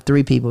started with like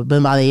 3 people,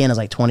 but by the end, it's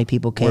like 20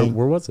 people came.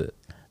 Where was it?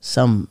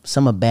 Some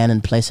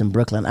abandoned place in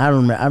Brooklyn. I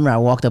remember I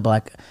walked up,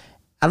 like,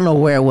 I don't know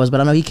where it was, but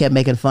I know he kept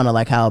making fun of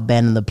like how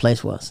abandoned the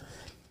place was.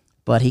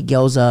 But he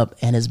goes up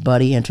and his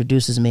buddy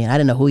introduces me. I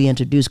didn't know who he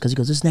introduced because he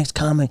goes, this next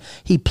comic,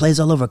 he plays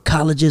all over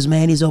colleges,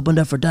 man. He's opened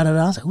up for da-da-da.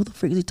 I was like, who the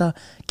freak is he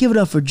talking? Give it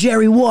up for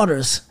Jerry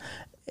Waters.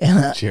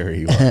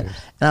 Jerry Waters. And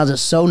I was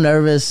just so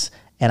nervous.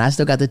 And I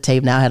still got the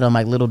tape. Now I had on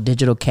my little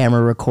digital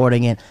camera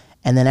recording it.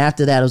 And then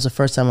after that, it was the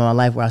first time in my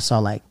life where I saw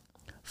like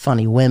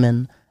funny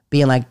women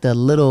being like the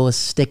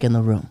littlest stick in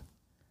the room.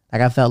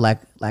 Like I felt like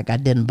I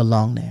didn't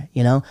belong there,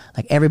 you know?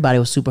 Like everybody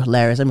was super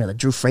hilarious. I remember like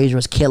Drew Fraser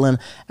was killing. I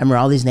remember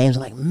all these names.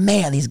 I'm like,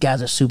 man, these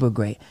guys are super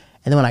great.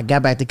 And then when I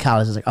got back to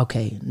college, I was like,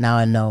 okay, now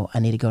I know I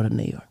need to go to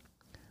New York.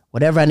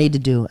 Whatever I need to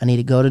do, I need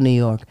to go to New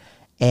York.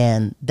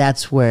 And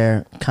that's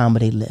where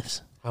comedy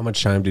lives. How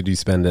much time did you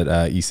spend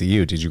at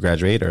ECU? Did you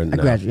graduate or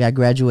no? I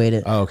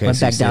graduated. Oh, okay.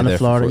 Went back down to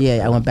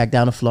Florida. I went back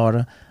down to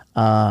Florida.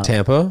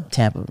 Tampa?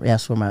 Tampa. Yeah,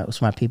 that's where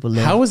my people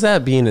live. How was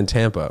that being in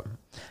Tampa?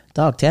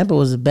 Dog, Tampa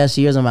was the best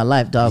years of my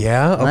life, dog.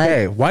 Yeah?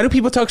 Okay. Why do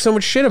people talk so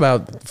much shit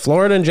about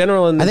Florida in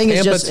general and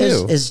Tampa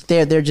too?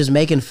 They're just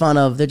making fun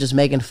of the wild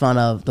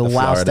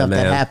Florida stuff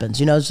man. that happens.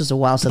 You know, it's just a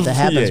wild stuff that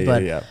happens.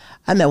 Yeah.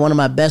 I met one of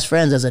my best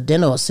friends as a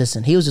dental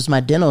assistant. He was just my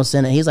dental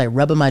assistant. He's like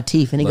rubbing my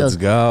teeth, and he goes,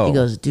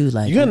 dude,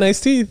 like, you got nice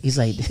teeth. He's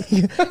like,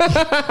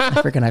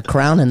 freaking a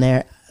crown in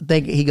there.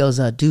 He goes,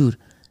 dude.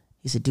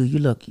 He said, dude, you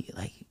look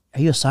like,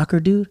 are you a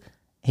soccer dude?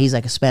 He's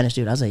like a Spanish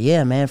dude. I was like,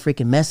 yeah, man,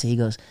 freaking Messi. He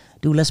goes,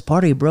 dude, let's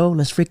party, bro.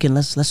 Let's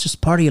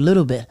just party a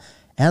little bit.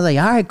 And I was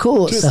like, all right,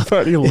 cool. Just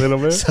party a little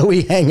bit. So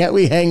we hang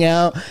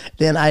out.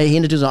 Then he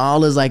introduced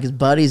all his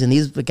buddies, and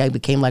these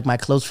became like my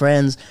close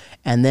friends.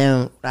 And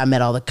then I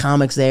met all the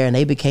comics there, and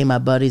they became my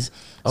buddies.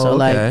 So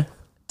like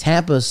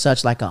Tampa is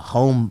such like a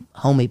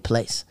homey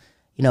place.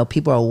 You know,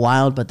 people are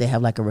wild, but they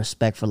have like a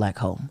respect for like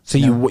home. So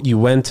you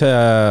went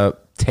to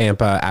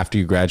Tampa after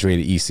you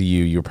graduated ECU.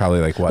 You were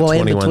probably like what,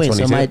 21, 22?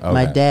 So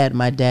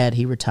my dad,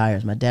 he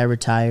retires. My dad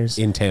retires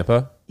in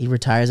Tampa. He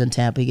retires in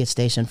Tampa. He gets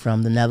stationed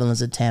from the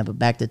Netherlands to Tampa,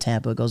 back to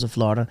Tampa, goes to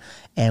Florida,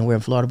 and we're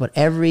in Florida. But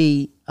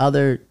every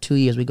other 2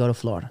 years, we go to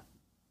Florida.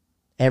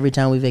 Every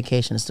time we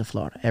vacation, it's to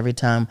Florida. Every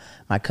time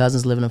my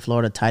cousins living in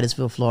Florida,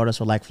 Titusville, Florida,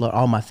 so like Florida,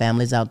 all my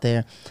family's out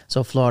there.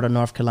 So Florida,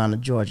 North Carolina,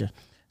 Georgia.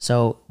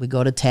 So we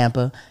go to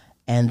Tampa,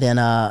 and then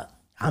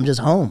I'm just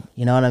home.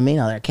 You know what I mean?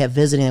 I kept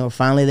visiting, and we're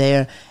finally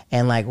there.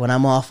 And like when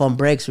I'm off on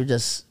breaks, we're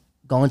just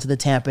going to the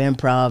Tampa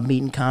Improv,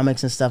 meeting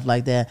comics and stuff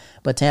like that.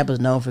 But Tampa's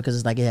known for because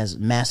it's like it has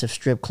massive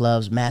strip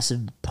clubs,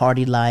 massive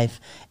party life,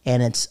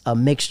 and it's a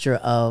mixture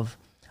of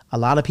a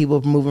lot of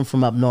people moving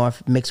from up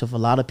north mixed with a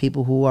lot of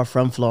people who are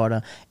from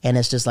Florida, and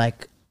it's just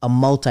like a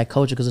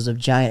multicultural because there's a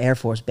giant Air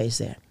Force base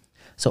there.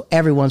 So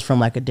everyone's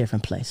from like a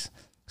different place.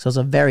 So it's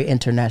a very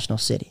international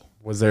city.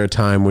 Was there a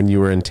time when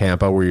you were in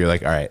Tampa where you're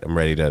like, all right, I'm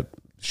ready to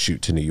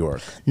shoot to New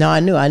York? No, I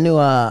knew.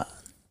 I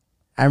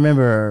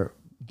remember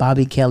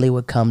Bobby Kelly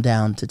would come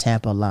down to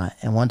Tampa a lot.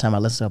 And one time I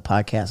listened to a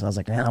podcast and I was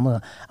like, man,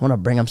 I'm gonna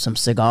bring him some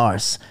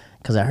cigars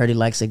because I heard he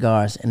likes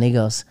cigars. And he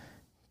goes,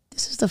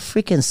 this is the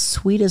freaking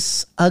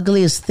sweetest,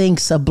 ugliest thing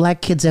some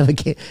black kids ever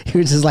get. He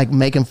was just like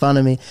making fun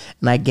of me.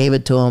 And I gave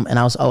it to him, and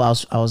I was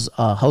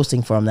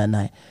hosting for him that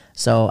night.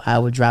 So I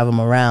would drive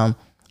him around,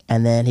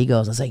 and then he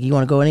goes, I was like, you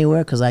want to go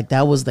anywhere? Because like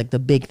that was like the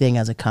big thing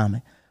as a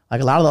comic.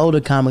 Like a lot of the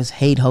older comics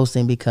hate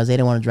hosting because they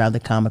didn't want to drive the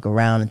comic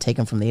around and take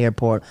him from the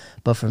airport.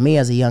 But for me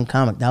as a young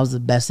comic, that was the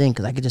best thing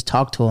because I could just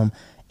talk to him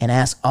and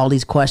ask all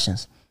these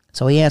questions.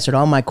 So he answered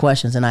all my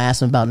questions, and I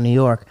asked him about New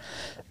York.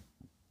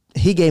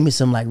 He gave me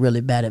some like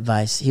really bad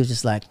advice. He was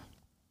just like,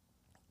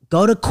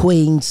 go to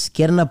Queens,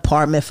 get an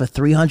apartment for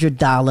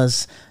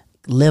 $300,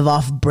 live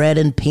off bread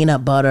and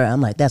peanut butter.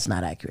 I'm like, that's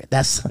not accurate.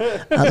 That's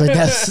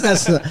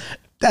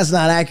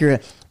not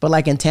accurate. But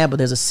like in Tampa,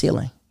 there's a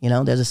ceiling. You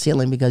know, there's a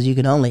ceiling because you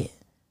can only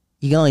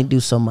do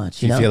so much.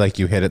 Do you feel like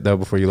you hit it though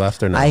before you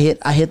left or not?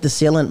 I hit the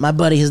ceiling. My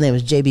buddy, his name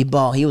is JB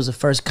Ball. He was the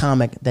first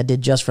comic that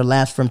did Just for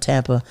Laughs from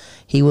Tampa.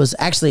 It was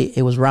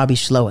Robbie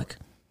Schloek.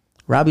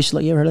 Robbie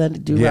Schloek, you ever heard of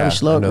that dude? Yeah, Robbie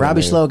Schloek.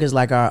 Robbie Schloek is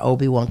like our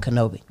Obi-Wan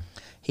Kenobi.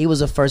 He was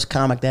the first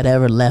comic that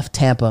ever left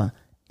Tampa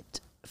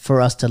for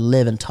us to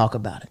live and talk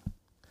about it.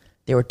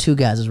 There were two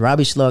guys. It was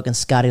Robbie Schloek and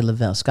Scotty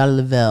Lavelle. Scotty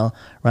Lavelle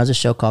runs a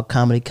show called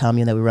Comedy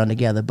Commune that we run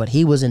together, but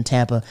he was in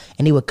Tampa,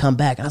 and he would come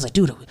back. And I was like,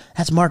 dude,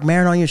 that's Mark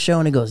Maron on your show?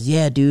 And he goes,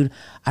 yeah, dude,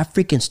 I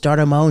freaking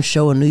started my own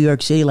show in New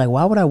York City. Like,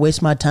 why would I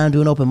waste my time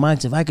doing open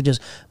mics if I could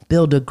just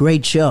build a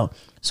great show?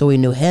 So we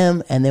knew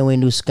him, and then we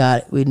knew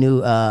Scott. We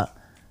knew Robbie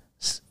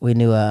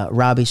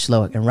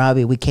Slowick. And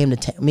Robbie,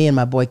 me and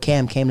my boy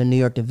Cam came to New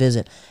York to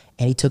visit,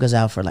 and he took us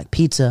out for like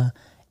pizza,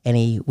 and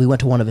we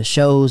went to one of his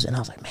shows, and I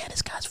was like, man,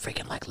 this guy's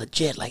freaking like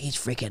legit. Like he's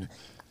freaking,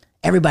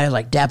 everybody was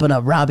like dapping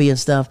up Robbie and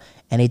stuff.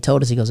 And he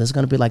told us, he goes, it's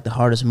going to be like the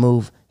hardest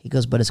move. He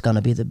goes, but it's going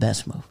to be the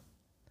best move.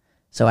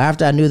 So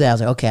after I knew that, I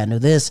was like, okay, I knew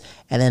this.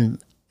 And then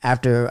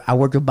after I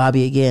worked with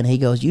Bobby again, he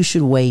goes, you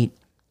should wait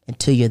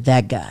until you're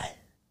that guy,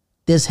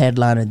 this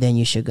headliner, then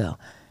you should go.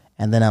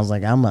 And then I was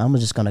like, I'm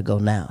just going to go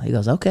now. He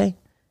goes, okay.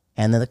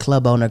 And then the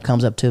club owner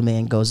comes up to me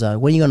and goes, when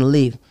are you going to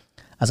leave?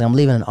 I was like, I'm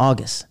leaving in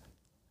August.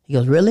 He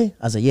goes, really?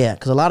 I said, yeah,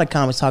 because a lot of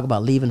comics talk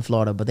about leaving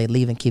Florida, but they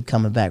leave and keep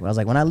coming back. But I was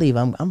like, when I leave,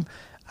 I'm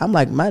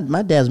like,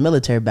 my dad's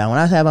military bound. When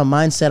I have my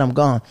mindset, I'm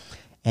gone.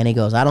 And he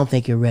goes, I don't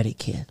think you're ready,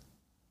 kid.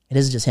 And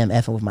this is just him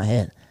effing with my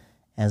head.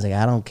 And I was like,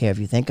 I don't care if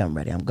you think I'm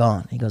ready. I'm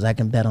gone. He goes, I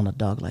can bet on a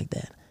dog like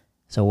that.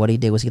 So what he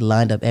did was he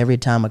lined up every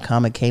time a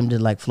comic came to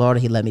like Florida,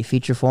 he let me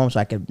feature for him so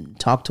I could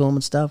talk to him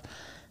and stuff.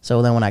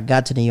 So then when I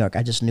got to New York,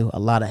 I just knew a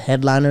lot of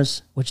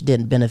headliners, which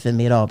didn't benefit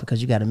me at all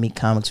because you got to meet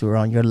comics who are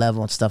on your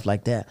level and stuff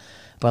like that.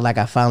 But like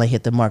I finally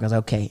hit the mark. I was like,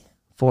 okay,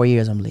 4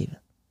 years I'm leaving.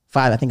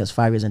 I think it was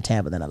 5 years in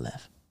Tampa, then I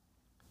left.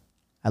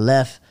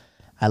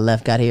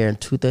 Got here in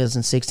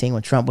 2016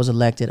 when Trump was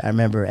elected. I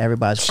remember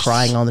everybody was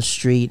crying on the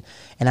street.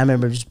 And I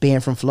remember just being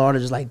from Florida,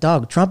 just like,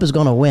 dog, Trump is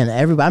going to win.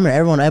 I remember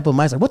everyone on Apple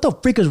Mike's like, what the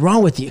freak is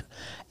wrong with you?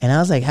 And I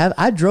was like,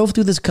 I drove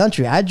through this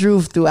country. I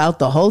drove throughout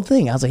the whole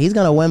thing. I was like, he's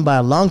going to win by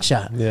a long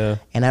shot. Yeah.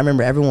 And I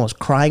remember everyone was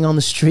crying on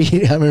the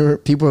street. I remember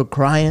people were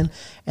crying.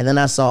 And then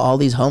I saw all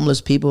these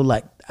homeless people.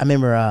 Like, I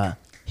remember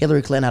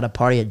Hillary Clinton had a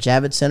party at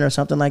Javits Center or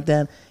something like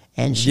that.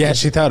 And she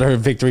thought her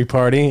victory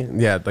party.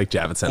 Yeah, like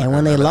Javits Center. And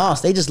when they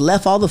lost, they just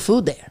left all the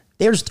food there.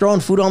 They were just throwing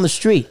food on the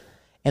street.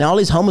 And all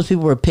these homeless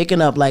people were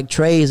picking up like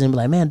trays and be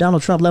like, man,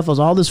 Donald Trump left us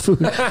all this food.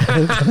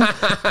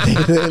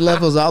 They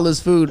left us all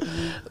this food.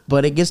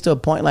 But it gets to a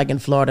point like in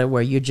Florida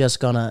where you're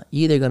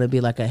either gonna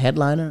be like a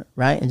headliner,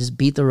 right? And just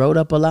beat the road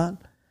up a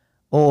lot.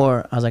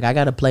 Or I was like, I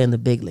gotta play in the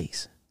big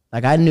leagues.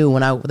 Like I knew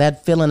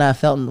that feeling I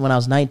felt when I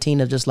was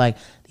 19 of just like,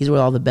 these are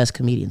where all the best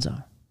comedians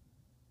are.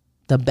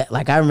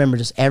 Like I remember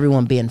just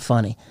everyone being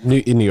funny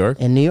in New York.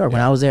 When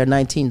I was there at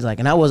 19, like,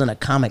 and I wasn't a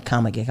comic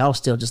geek. I was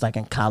still just like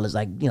in college,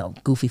 like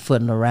goofy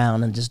footing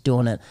around and just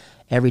doing it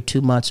every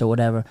 2 months or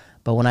whatever.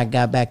 But when I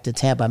got back to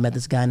Tampa, I met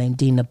this guy named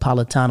Dean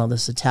Napolitano,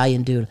 this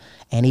Italian dude,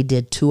 and he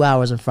did 2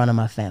 hours in front of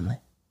my family.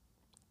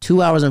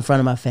 2 hours in front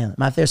of my family.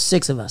 There's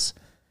 6 of us.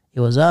 It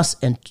was us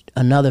and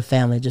another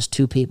family, just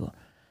 2 people,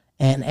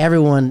 and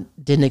everyone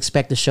didn't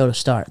expect the show to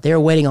start. They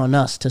were waiting on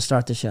us to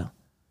start the show.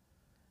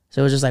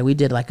 So it was just like we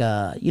did like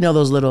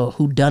those little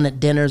whodunit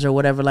dinners or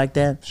whatever like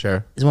that.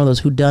 Sure. It's one of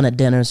those whodunit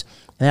dinners.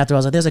 And after I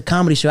was like, there's a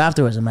comedy show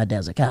afterwards. And my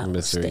dad's like, I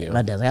don't stay. You.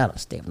 My dad's like, I don't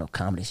stay for no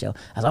comedy show.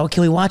 I was like, oh,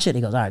 can we watch it?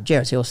 He goes, all right,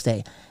 Jared, he'll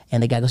stay.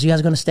 And the guy goes, you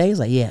guys going to stay? He's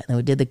like, yeah. And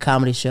we did the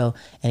comedy show.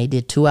 And he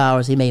did 2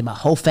 hours. He made my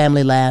whole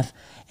family laugh.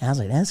 And I was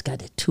like, this guy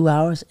did 2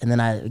 hours. And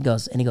then he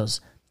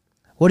goes,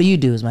 what do you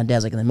do? My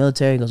dad's like in the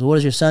military. He goes, what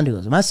does your son do? He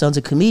goes, my son's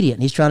a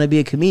comedian. He's trying to be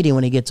a comedian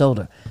when he gets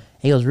older.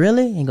 He goes,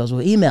 really? He goes,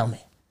 well, email me.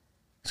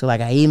 So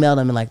like I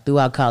emailed him and like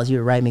throughout college he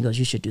would write me, he goes,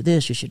 you should do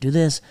this, you should do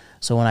this.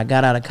 So when I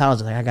got out of college,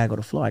 I was like, I gotta go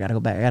to Florida, I gotta go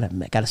back,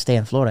 I gotta stay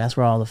in Florida. That's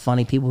where all the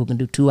funny people who can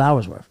do 2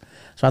 hours worth.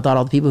 So I thought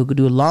all the people who could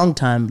do a long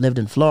time lived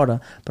in Florida,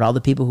 but all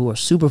the people who were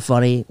super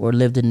funny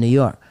lived in New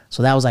York.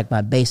 So that was like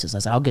my basis. I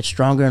said, I'll get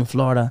stronger in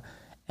Florida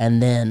and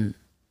then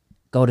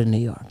go to New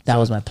York. That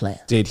was my plan.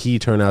 Did he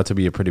turn out to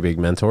be a pretty big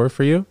mentor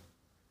for you?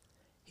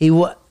 He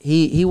was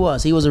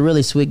a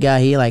really sweet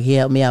guy. He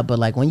helped me out, but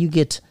like when you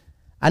get,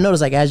 I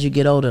noticed like as you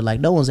get older, like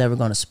no one's ever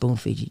going to spoon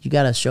feed you. You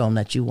got to show them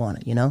that you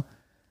want it,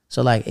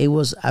 So like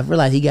I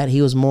realized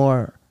he was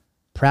more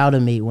proud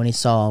of me when he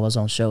saw I was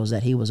on shows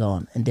that he was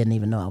on and didn't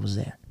even know I was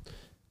there.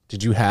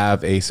 Did you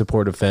have a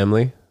supportive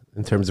family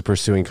in terms of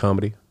pursuing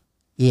comedy?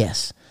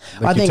 Yes.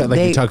 Like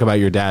you talk about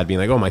your dad being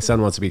like, oh, my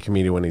son wants to be a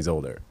comedian when he's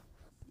older.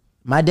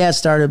 My dad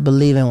started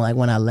believing like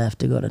when I left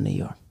to go to New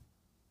York.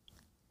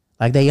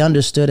 Like they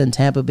understood in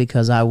Tampa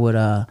because I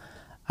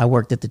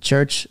worked at the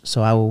church,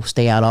 so I will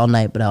stay out all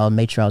night, but I'll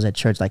make sure I was at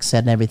church, like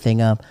setting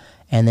everything up.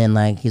 And then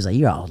like he's like,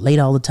 you're all late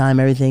all the time,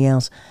 everything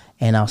else.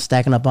 And I was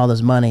stacking up all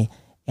this money.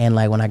 And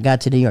like when I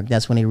got to New York,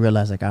 that's when he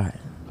realized like, all right,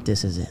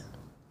 this is it.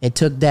 It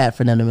took that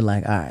for them to be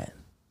like, all right,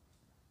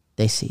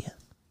 they see it.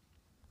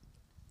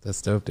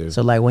 That's dope, dude.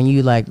 So like when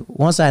you like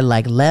once I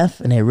like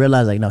left and they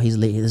realized like, no, he's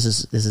leaving. This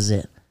is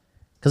it.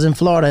 Because in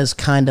Florida, it's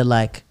kind of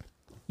like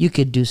you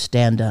could do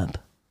stand up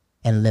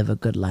and live a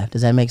good life.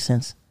 Does that make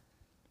sense?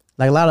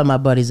 Like a lot of my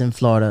buddies in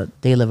Florida,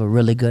 they live a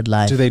really good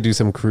life. Do they do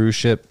some cruise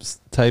ships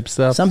type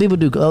stuff? Some people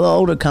do.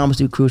 Older comics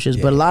do cruise ships,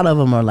 but a lot of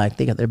them are like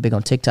they're big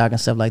on TikTok and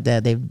stuff like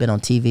that. They've been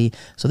on TV,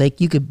 so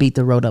you could beat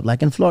the road up.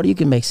 Like in Florida, you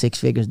can make 6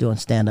 figures doing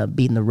stand up,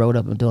 beating the road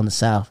up and doing the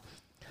South,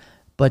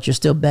 but you're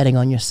still betting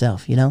on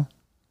yourself, And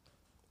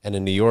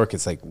in New York,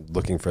 it's like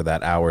looking for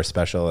that hour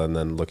special and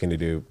then looking to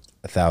do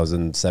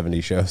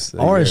 1,070 shows.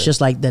 Or it's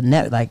just like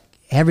like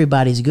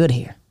everybody's good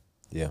here.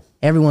 Yeah.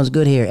 Everyone's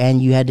good here.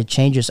 And you had to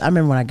change your... I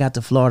remember when I got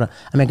to Florida,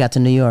 I got to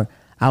New York,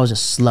 I was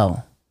just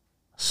slow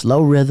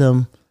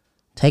rhythm,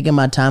 taking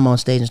my time on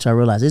stage until I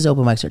realized these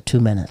open mics are 2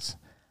 minutes.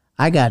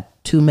 I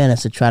got 2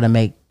 minutes to try to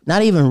make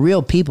not even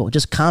real people,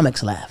 just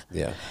comics laugh.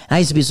 Yeah. And I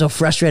used to be so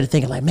frustrated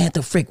thinking like, man,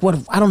 the frick,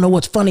 I don't know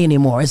what's funny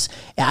anymore.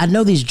 I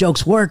know these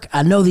jokes work.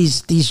 I know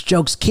these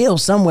jokes kill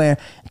somewhere.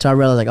 Until I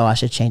realized like, oh, I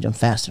should change them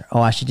faster.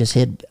 Oh, I should just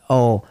hit,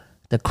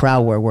 the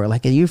crowd work.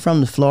 Like if you're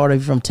from Florida,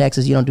 if you're from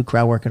Texas, you don't do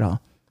crowd work at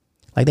all.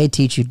 Like they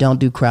teach you, don't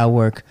do crowd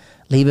work.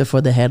 Leave it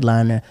for the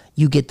headliner.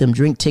 You get them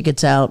drink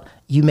tickets out.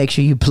 You make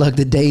sure you plug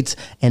the dates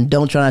and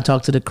don't try to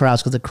talk to the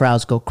crowds because the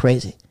crowds go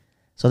crazy.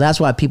 So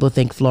that's why people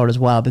think Florida's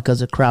wild, because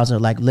the crowds are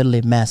like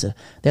literally massive.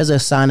 There's a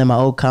sign in my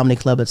old comedy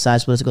club at Side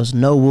Splits that goes,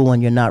 no woo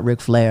when you're not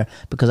Ric Flair,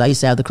 because I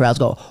used to have the crowds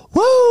go,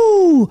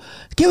 woo,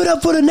 give it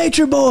up for the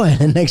nature boy.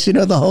 And next you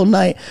know, the whole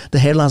night, the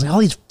headline's like, all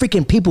these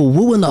freaking people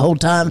wooing the whole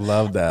time.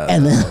 Love that.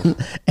 And then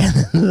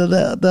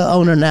the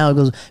owner now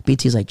goes,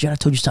 BT's like, Jared, I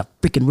told you to stop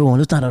freaking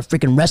wooing. It's not a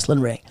freaking wrestling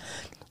ring.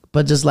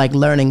 But just like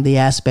learning the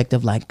aspect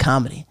of like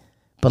comedy.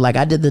 But like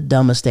I did the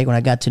dumb mistake when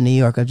I got to New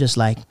York of just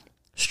like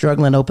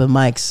struggling open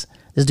mics.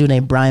 This dude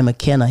named Brian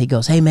McKenna, he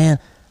goes, hey man,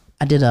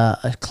 I did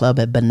a club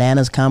at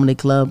Bananas Comedy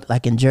Club,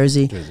 like in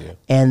Jersey. Yeah.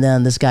 And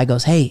then this guy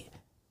goes, hey,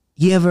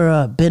 you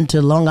ever been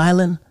to Long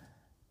Island?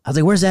 I was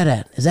like, where's that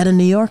at? Is that in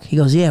New York? He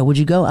goes, yeah, would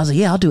you go? I was like,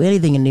 yeah, I'll do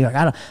anything in New York.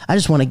 I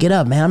just want to get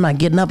up, man. I'm not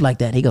getting up like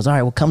that. He goes, all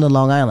right, well, come to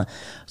Long Island.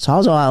 So I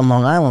was all out in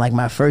Long Island like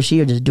my first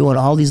year, just doing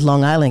all these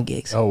Long Island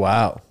gigs. Oh,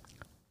 wow.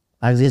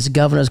 Like it's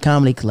Governor's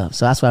Comedy Club.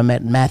 So that's why I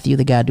met Matthew,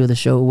 the guy I do the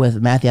show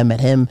with. Matthew, I met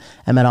him.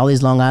 I met all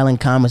these Long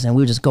Island comics, and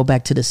we would just go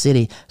back to the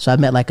city. So I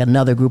met like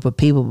another group of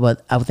people,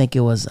 but I would think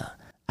it was,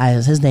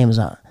 his name is,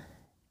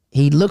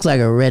 he looks like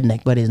a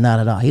redneck, but he's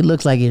not at all. He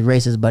looks like he's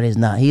racist, but he's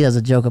not. He has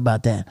a joke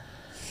about that.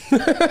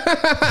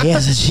 He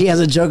has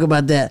a joke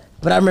about that.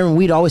 But I remember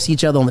we'd always see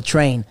each other on the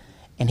train,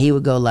 and he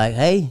would go like,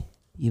 hey,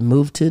 you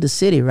moved to the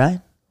city, right?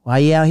 Why are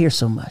you out here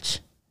so much?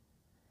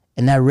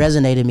 And that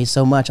resonated me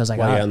so much. I was like,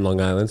 why are you on Long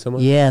Island so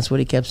much? Yeah, that's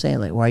what he kept saying.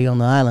 Like, why are you on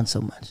the island so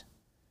much?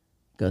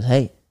 He goes,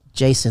 hey,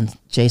 Jason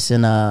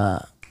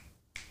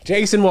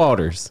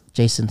Walters.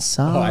 Jason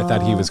Salmon. Oh, I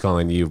thought he was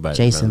calling you by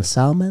Jason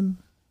Salmon.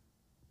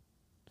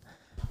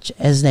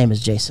 His name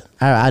is Jason.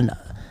 I know.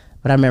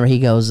 But I remember he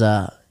goes,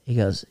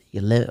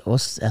 you live,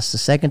 that's the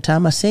second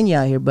time I seen you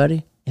out here,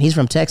 buddy. And he's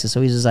from Texas, so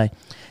he's just like,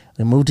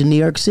 we moved to New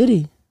York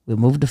City. We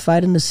moved to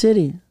fight in the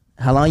city.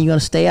 How long are you going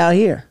to stay out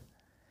here?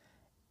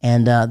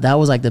 And that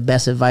was like the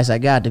best advice I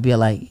got, to be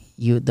like,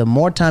 the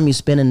more time you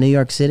spend in New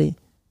York City,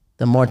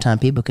 the more time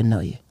people can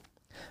know you.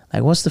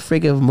 Like, what's the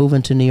freak of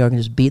moving to New York and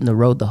just beating the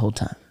road the whole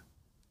time?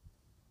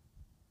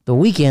 The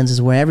weekends is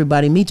where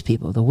everybody meets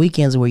people. The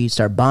weekends are where you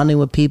start bonding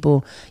with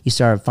people. You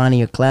start finding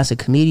your classic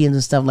comedians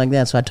and stuff like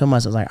that. So I told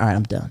myself, like, all right,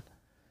 I'm done.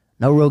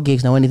 No road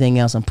gigs, no anything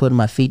else. I'm putting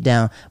my feet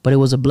down. But it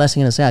was a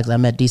blessing in disguise, because I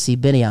met DC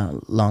Benny out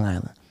on Long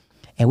Island.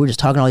 And we were just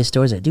talking all these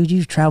stories. Like, dude,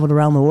 you've traveled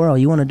around the world.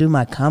 You want to do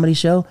my comedy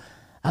show?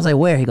 I was like,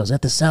 where? He goes,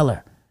 at the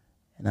Cellar.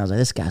 And I was like,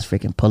 this guy's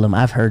freaking pulling.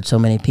 I've heard so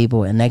many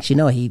people. And next you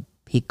know, he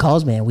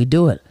calls me and we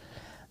do it.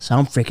 So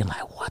I'm freaking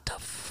like, what the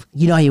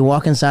you know how you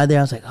walk inside there?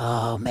 I was like,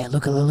 oh man,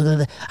 look at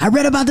that. I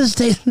read about this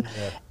thing.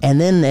 Yeah. And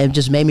then it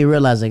just made me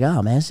realize, like,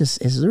 oh man,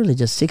 it's really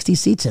just 60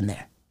 seats in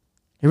there.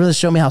 It really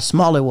showed me how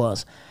small it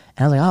was.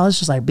 And I was like, oh, it's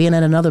just like being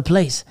at another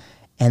place.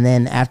 And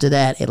then after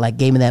that, it like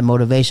gave me that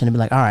motivation to be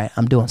like, all right,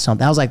 I'm doing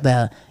something. I was like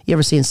you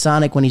ever seen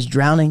Sonic when he's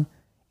drowning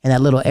and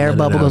that little air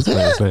bubble goes,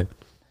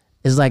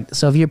 it's like,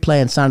 so if you're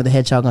playing Sonic the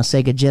Hedgehog on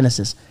Sega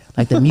Genesis,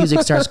 like the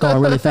music starts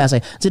going really fast,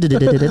 like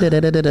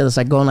it's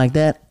like going like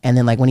that. And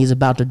then like when he's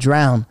about to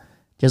drown,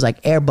 there's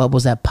like air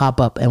bubbles that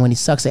pop up. And when he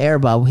sucks the air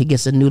bubble, he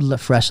gets a new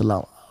fresh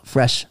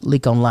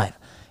leak on life.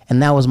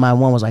 And that was my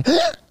one, was like,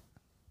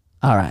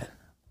 all right,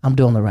 I'm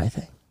doing the right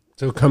thing.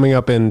 So coming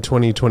up in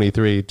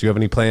 2023, do you have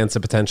any plans to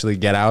potentially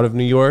get out of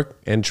New York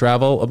and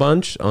travel a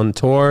bunch on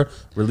tour,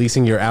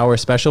 releasing your hour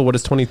special? What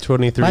does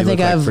 2023 look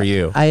like for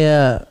you?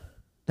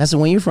 That's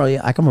when you're from,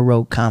 like, I'm a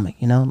road comic,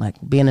 you know, like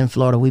being in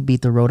Florida, we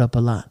beat the road up a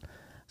lot.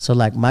 So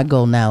like my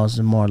goal now is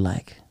to more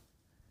like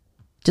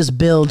just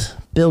build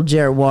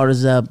Jared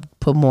Waters up,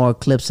 put more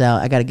clips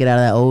out. I got to get out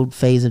of that old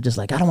phase of just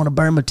like, I don't want to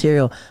burn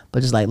material,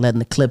 but just like letting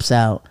the clips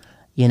out,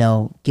 you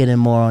know, getting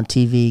more on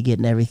TV,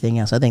 getting everything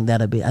else. I think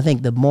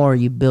the more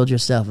you build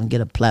yourself and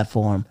get a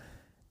platform,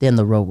 then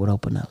the road would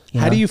open up.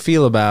 How do you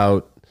feel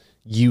about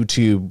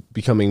YouTube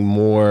becoming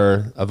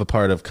more of a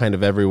part of kind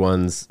of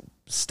everyone's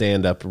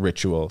stand-up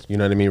ritual? You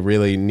know what I mean?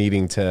 Really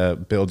needing to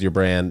build your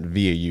brand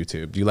via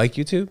YouTube. Do you like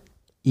YouTube?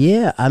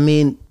 Yeah, I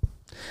mean,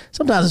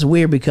 sometimes it's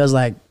weird because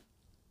like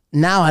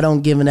now I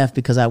don't give an F,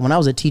 because when I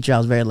was a teacher, I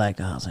was very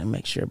like, I was like,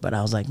 make sure. But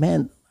I was like,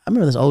 man, I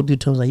remember this old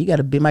dude told me, like, you got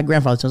to be, my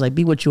grandfather told me, like,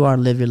 be what you are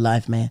and live your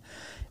life, man.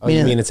 Oh,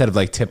 you mean instead of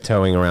like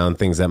tiptoeing around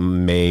things that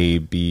may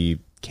be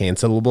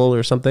cancelable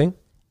or something?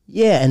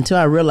 Yeah, until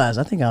I realized,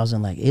 I think I was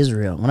in like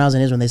Israel. When I was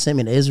in Israel, they sent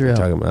me to Israel.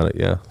 You're talking about it,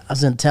 yeah. I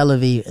was in Tel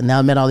Aviv, and now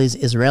I met all these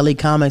Israeli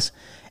comics,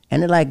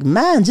 and they're like,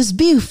 man, just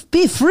be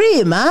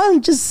free,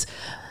 man. Just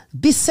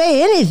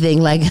say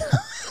anything. Like,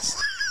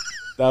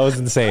 That was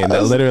insane.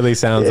 That literally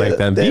sounds like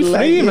them. Be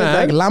free, man.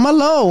 Like, Lama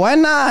Lo, why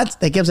not?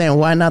 They kept saying,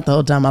 why not the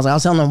whole time. I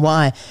was telling them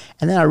why.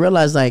 And then I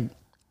realized, like,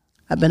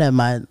 I've been at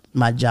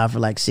my job for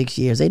like 6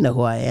 years. They know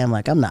who I am.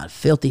 Like, I'm not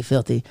filthy.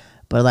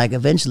 But like,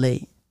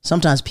 eventually,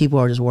 sometimes people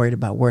are just worried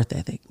about work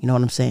ethic. You know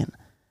what I'm saying?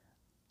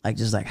 Like,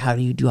 just like, how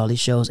do you do all these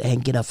shows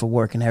and get up for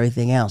work and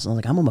everything else? And I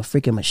was like, I'm a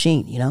freaking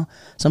machine, you know?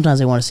 Sometimes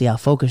they want to see how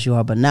focused you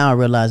are. But now I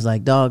realize,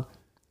 like, dog,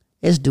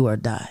 it's do or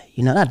die.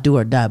 You know, not do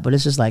or die, but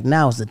it's just like,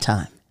 now is the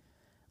time.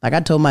 Like, I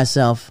told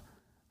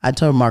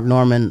Mark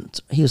Norman,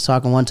 he was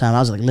talking one time. I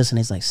was like, listen,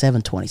 he's like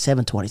 720.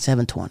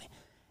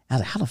 I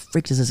was like, how the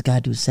frick does this guy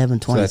do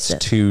 720? So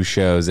that's 2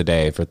 shows a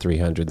day for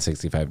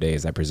 365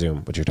 days, I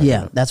presume, what you're talking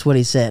about. Yeah, that's what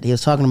he said. He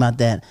was talking about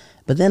that.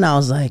 But then I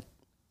was like,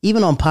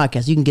 even on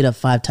podcasts, you can get up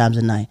 5 times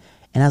a night.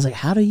 And I was like,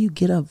 how do you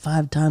get up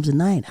 5 times a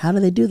night? How do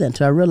they do that?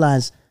 Until I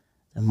realized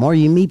the more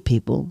you meet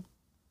people,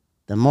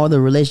 the more the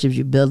relationships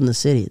you build in the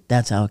city,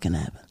 that's how it can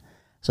happen.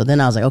 So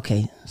then I was like,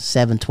 okay,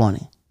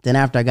 720. Then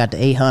after I got to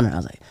 800, I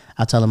was like,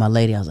 I told my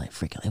lady, I was like,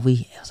 freaking,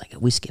 if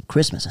we skip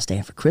Christmas and stay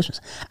in for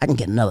Christmas, I can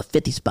get another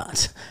 50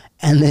 spots.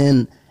 And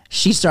then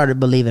she started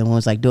believing when it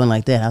was like doing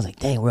like that. I was like,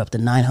 dang, we're up to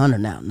 900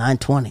 now,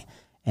 920.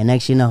 And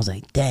next you know, I was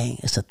like, dang,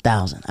 it's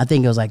 1,000. I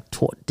think it was like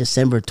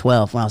December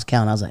 12th when I was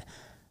counting. I was like,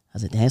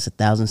 dang, it's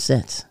 1,000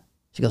 cents.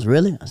 She goes,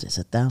 really? I said, it's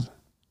 1,000.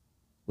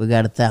 We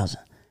got 1,000.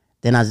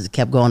 Then I just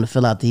kept going to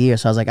fill out the year.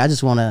 So I was like,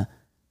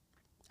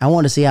 I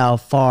want to see how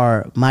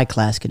far my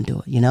class can do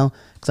it, you know?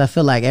 Because I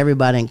feel like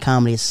everybody in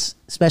comedy,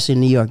 especially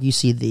in New York, you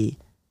see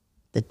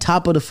the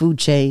top of the food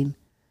chain,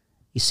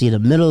 you see the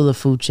middle of the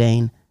food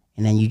chain,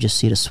 and then you just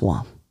see the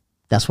swamp.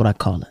 That's what I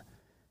call it.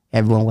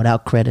 Everyone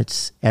without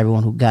credits,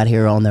 everyone who got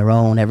here on their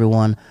own,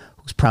 everyone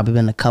who's probably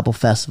been to a couple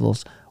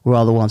festivals, we're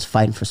all the ones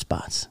fighting for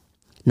spots.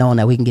 Knowing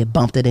that we can get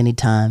bumped at any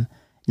time,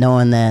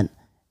 knowing that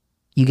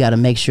you got to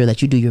make sure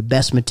that you do your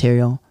best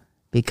material,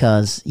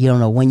 because you don't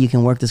know when you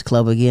can work this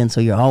club again.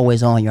 So you're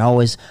always on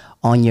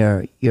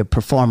your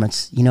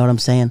performance. You know what I'm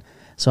saying?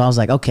 So I was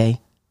like, okay,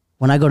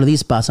 when I go to these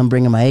spots, I'm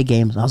bringing my A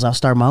games. I'll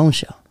start my own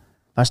show.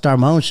 If I start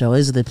my own show,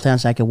 this is the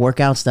chance I can work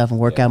out stuff and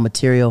work out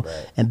material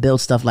and build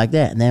stuff like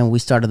that. And then we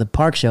started the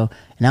Park Show,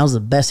 and that was the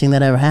best thing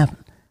that ever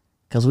happened.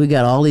 Because we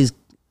got all these,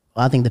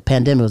 I think the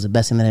pandemic was the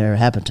best thing that ever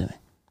happened to me.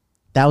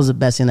 That was the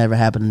best thing that ever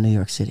happened in New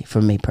York City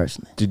for me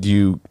personally. Did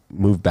you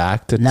move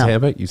back to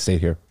Tampa? You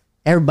stayed here?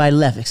 Everybody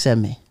left except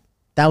me.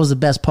 That was the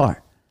best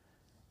part.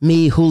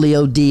 Me,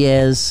 Julio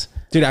Diaz.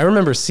 Dude, I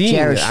remember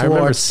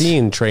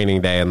seeing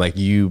Training Day and like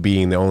you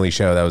being the only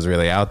show that was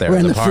really out there. We're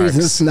in the parks.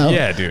 freezing snow.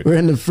 Yeah, dude. We're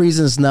in the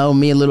freezing snow.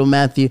 Me and little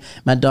Matthew,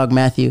 my dog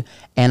Matthew.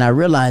 And I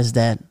realized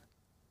that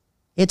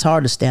it's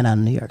hard to stand out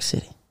in New York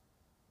City.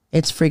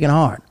 It's freaking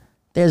hard.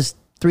 There's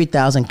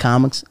 3,000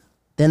 comics.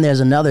 Then there's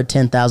another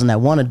 10,000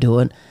 that want to do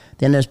it.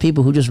 Then there's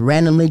people who just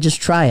randomly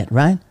just try it,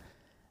 right?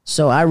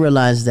 So I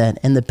realized that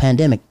in the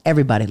pandemic,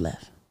 everybody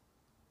left.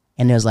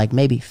 And there's like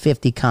maybe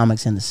 50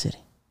 comics in the city.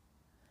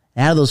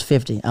 And out of those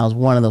 50, I was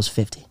one of those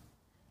 50.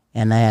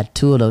 And I had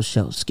 2 of those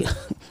shows.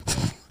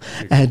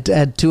 I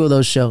had 2 of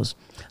those shows.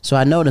 So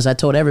I noticed, I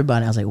told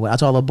everybody, I was like, well, I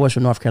told all the boys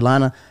from North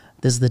Carolina,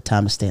 this is the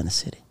time to stay in the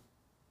city.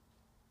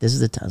 This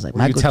is the time. I was like,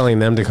 were you telling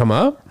them to come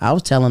up? I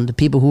was telling the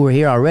people who were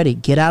here already,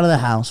 get out of the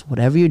house,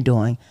 whatever you're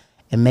doing,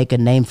 and make a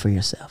name for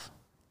yourself.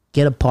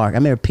 Get a park. I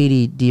remember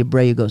P.D.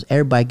 D'Abreu goes,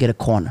 everybody get a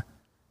corner.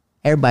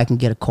 Everybody can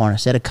get a corner.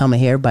 Instead of coming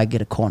here, everybody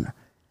get a corner.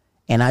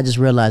 And I just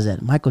realized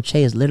that Michael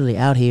Che is literally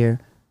out here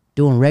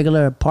doing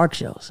regular park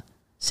shows.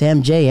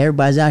 Sam J,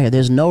 everybody's out here.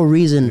 There's no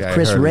reason.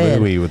 Chris Red.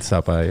 Louis would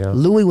stop by, yeah.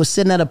 Louis was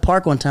sitting at a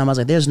park one time. I was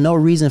like, there's no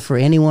reason for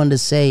anyone to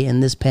say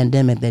in this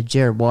pandemic that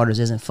Jared Waters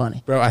isn't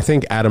funny. Bro, I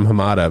think Adam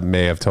Hamada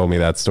may have told me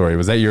that story.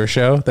 Was that your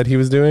show that he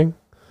was doing?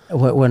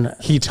 When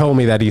he told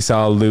me that he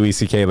saw Louis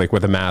C.K. like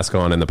with a mask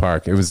on in the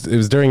park. It was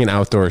during an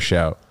outdoor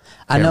show.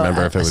 I know.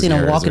 I seen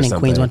him walking in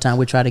Queens one time.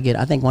 We tried to get,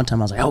 I think one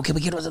time I was like, oh, can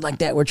we get it like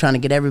that? We're trying to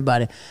get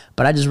everybody.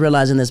 But I just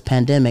realized in this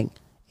pandemic,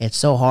 it's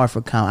so hard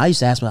for comics. I used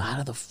to ask myself,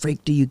 how the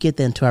freak do you get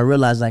there? Until I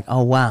realized, like,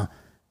 oh, wow,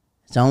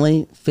 it's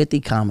only 50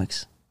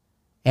 comics.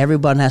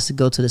 Everybody has to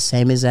go to the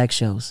same exact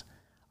shows.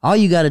 All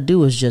you got to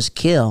do is just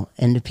kill,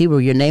 and the people,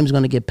 your name's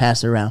going to get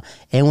passed around.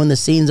 And when the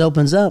scenes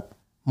opens up,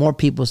 more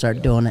people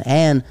start doing it.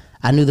 And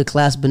I knew the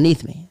class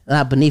beneath me.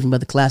 Not beneath me,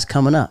 but the class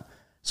coming up.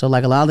 So,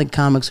 like, a lot of the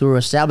comics who were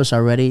established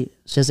already,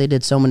 since they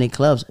did so many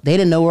clubs, they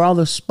didn't know where all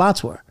the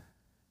spots were.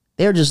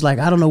 They were just like,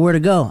 I don't know where to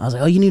go. I was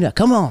like, oh, you need to,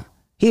 come on.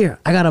 Here,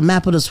 I got a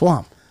map of the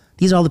swamp.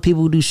 These are all the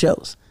people who do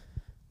shows.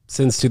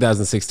 Since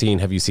 2016,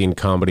 have you seen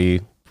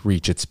comedy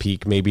reach its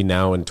peak maybe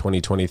now in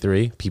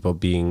 2023? People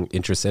being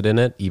interested in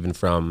it, even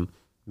from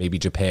maybe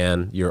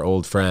Japan, your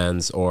old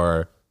friends,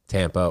 or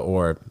Tampa,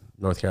 or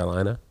North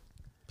Carolina?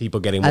 People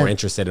getting more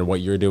interested in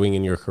what you're doing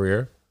in your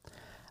career?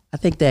 I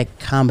think that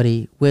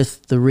comedy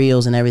with the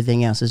reels and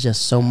everything else is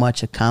just so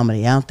much of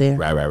comedy out there.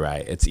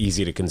 Right. It's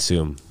easy to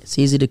consume. It's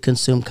easy to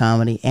consume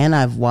comedy. And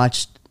I've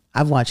watched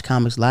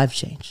comics' lives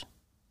change.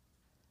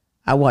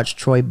 I watched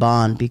Troy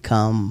Bond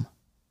become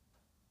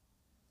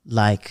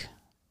like,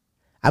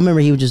 I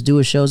remember he would just do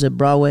his shows at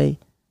Broadway,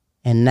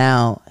 And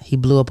now he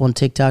blew up on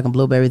TikTok and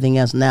blew up everything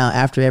else. Now,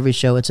 after every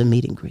show, it's a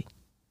meet and greet.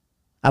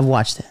 I've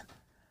watched that.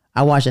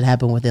 I watched it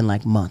happen within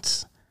like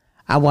months.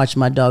 I watched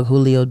my dog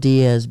Julio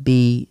Diaz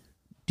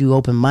do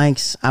open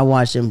mics. I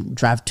watched him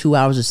drive 2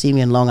 hours to see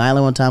me in Long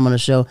Island one time on a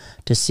show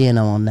to seeing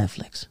him on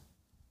Netflix.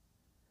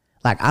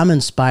 Like, I'm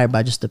inspired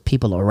by just the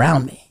people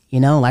around me, you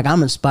know? Like,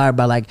 I'm inspired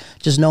by, like,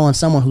 just knowing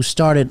someone who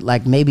started,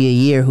 like, maybe a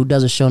year who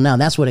does a show now.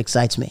 That's what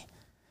excites me.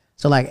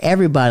 So, like,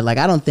 everybody, like,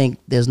 I don't think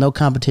there's no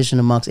competition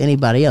amongst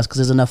anybody else because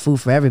there's enough food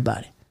for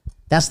everybody.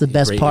 That's the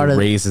best part of it.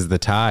 Raises the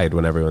tide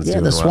when everyone's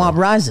doing the swamp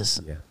rises.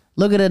 Yeah.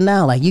 Look at it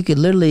now. Like, you can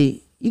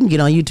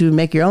get on YouTube and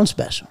make your own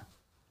special.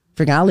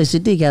 Freaking Ali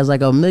Siddiq has, like,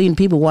 1 million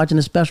people watching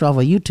the special off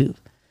of YouTube.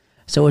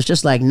 So it's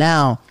just like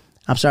now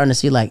I'm starting to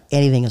see, like,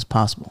 anything is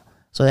possible.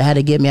 So they had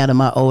to get me out of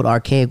my old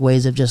archaic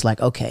ways of just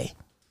like, okay,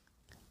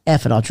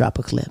 F it, I'll drop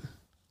a clip.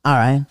 All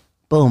right,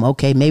 boom,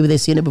 okay, maybe they've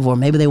seen it before.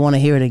 Maybe they want to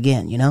hear it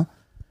again, you know?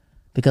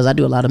 Because I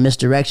do a lot of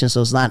misdirection,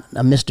 so it's not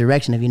a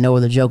misdirection if you know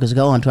where the joke is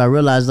going. Until I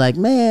realize, like,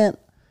 man,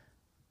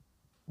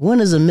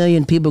 when is 1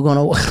 million people going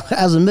to,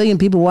 has 1 million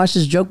people watched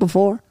this joke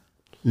before?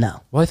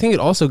 No. Well, I think it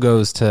also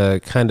goes to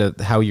kind of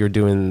how you're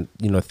doing,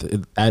 you know,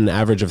 an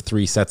average of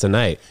 3 sets a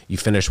night. You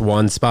finish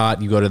one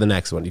spot, you go to the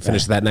next one. You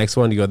finish that next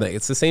one, you go to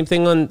it's the same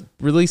thing on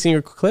releasing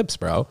your clips,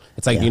 bro.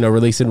 It's like, you know,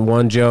 releasing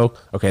one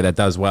joke. Okay, that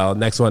does well.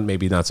 Next one,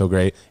 maybe not so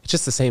great. It's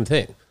just the same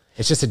thing.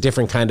 It's just a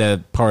different kind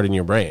of part in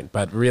your brain.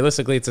 But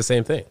realistically, it's the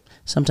same thing.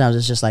 Sometimes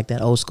it's just like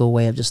that old school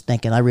way of just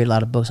thinking. I read a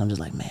lot of books. I'm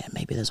just like, man,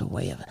 maybe there's a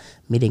way of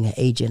meeting an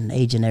agent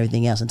and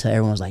everything else until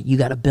everyone's like, you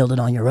got to build it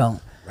on your own.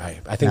 Right.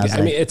 I think, I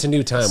mean, it's a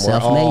new time. We're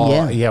all,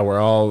 we're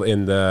all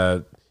in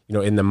the, you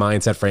know, in the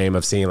mindset frame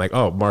of seeing like,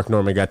 oh, Mark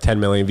Norman got 10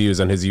 million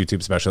views on his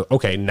YouTube special.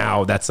 Okay,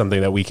 now that's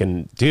something that we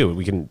can do.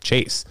 We can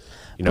chase,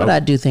 you know. But I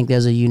do think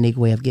there's a unique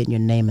way of getting your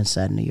name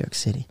inside New York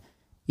City.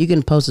 You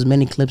can post as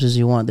many clips as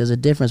you want. There's a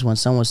difference when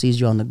someone sees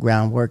you on the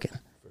ground working.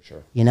 For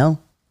sure. You know?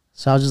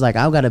 So I was just like,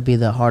 I've got to be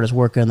the hardest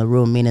worker in the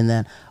room, meaning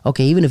that,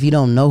 okay, even if you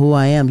don't know who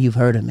I am, you've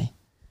heard of me.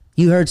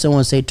 You heard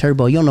someone say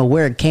Turbo. You don't know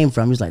where it came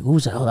from. He's like,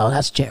 who's that? Oh,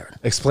 that's Jared.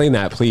 Explain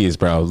that, please,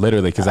 bro.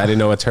 Literally, because I didn't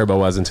know what Turbo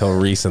was until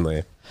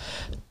recently.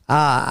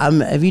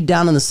 If you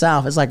down in the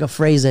South, it's like a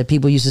phrase that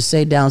people used to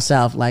say down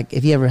South. Like,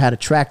 if you ever had a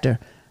tractor,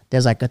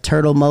 there's like a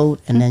turtle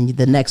mode, and then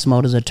the next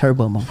mode is a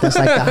turbo mode. That's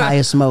like the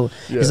highest mode.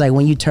 Yeah. It's like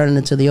when you turn it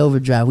into the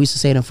overdrive. We used to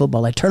say it in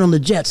football, like, turn on the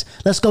jets.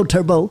 Let's go,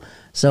 Turbo.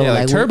 So yeah,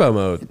 like turbo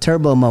mode.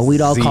 Turbo mode.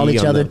 We'd all call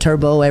each other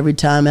Turbo every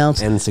time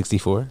else.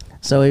 N64.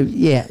 So,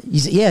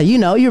 you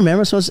know, you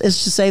remember. So it's the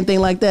same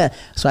thing like that.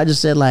 So I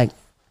just said, like,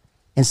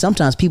 and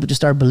sometimes people just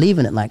start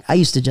believing it. Like, I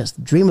used to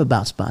just dream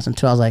about spots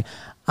until I was like,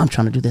 I'm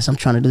trying to do this. I'm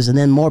trying to do this. And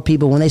then more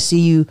people, when they see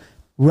you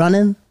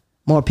running,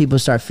 more people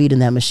start feeding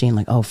that machine.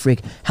 Like, oh,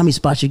 freak, how many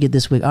spots you get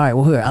this week? All right,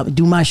 well, here, I'll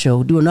do my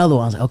show, do another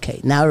one. I was like,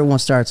 okay, now everyone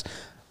starts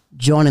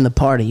joining the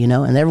party, you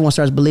know, and everyone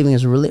starts believing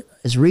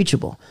it's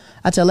reachable.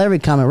 I tell every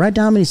comic, write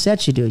down how many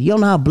sets you do. You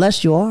don't know how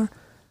blessed you are.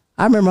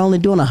 I remember only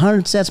doing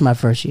 100 sets my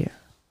first year.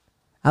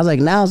 I was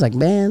like,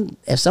 man,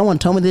 if someone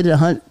told me they did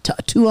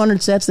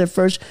 200 sets their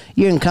first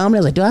year in comedy, I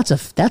was like, dude,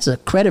 that's a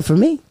credit for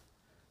me.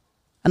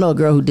 I know a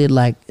girl who did,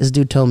 like, this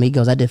dude told me, he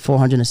goes, I did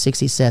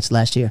 460 sets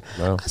last year.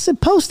 Wow. I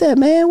said, post that,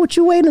 man. What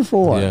you waiting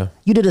for? Yeah.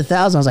 You did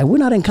 1,000. I was like, we're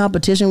not in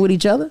competition with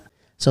each other.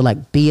 So,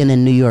 like, being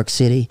in New York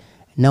City,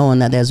 knowing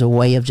that there's a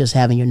way of just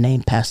having your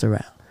name passed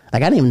around.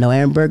 Like, I didn't even know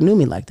Aaron Burke knew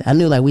me like that. I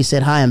knew, like, we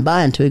said hi and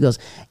bye until he goes,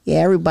 yeah,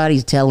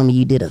 everybody's telling me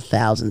you did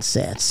 1,000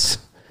 sets.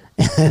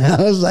 And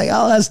I was like,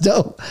 oh, that's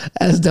dope.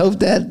 That's dope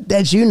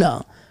that you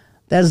know.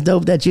 That's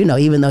dope that you know,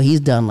 even though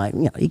he's done, like,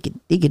 you know, he could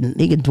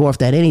dwarf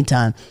that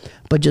anytime.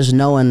 But just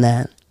knowing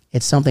that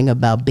it's something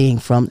about being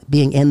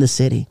in the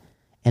city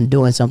and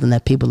doing something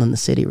that people in the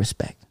city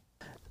respect.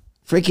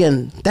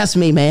 Freaking, that's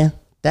me, man.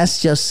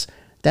 That's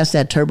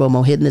that turbo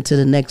mode, hitting it to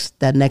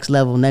that next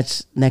level,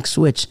 next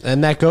switch.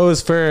 And that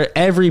goes for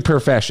every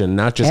profession,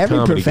 not just every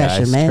comedy,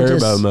 profession, guys. Man,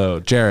 turbo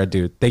mode. Jared,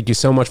 dude, thank you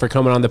so much for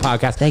coming on the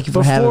podcast. Thank you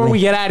for having me. Before we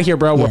get out of here,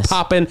 bro, we're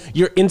popping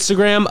your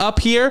Instagram up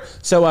here.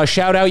 So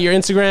shout out your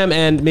Instagram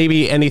and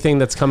maybe anything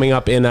that's coming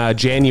up in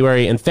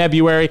January and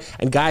February.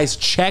 And guys,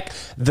 check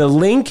the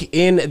link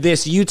in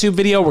this YouTube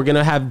video. We're going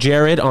to have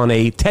Jared on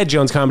a Ted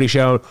Jones comedy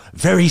show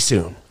very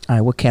soon. All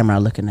right, what camera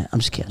am I looking at? I'm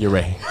just kidding. You're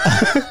right.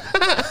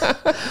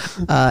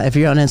 If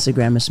you're on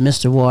Instagram, it's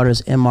Mr.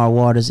 Waters, MR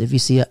Waters. If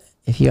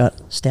you're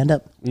stand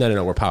up.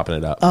 No, we're popping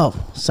it up. Oh,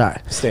 sorry.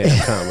 Stand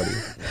up comedy.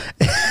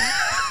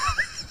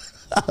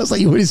 I was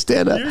like, you already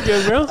stand up. You're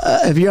good, bro.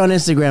 If you're on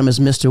Instagram, it's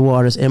Mr.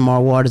 Waters,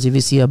 MR Waters. If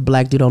you see a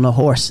black dude on a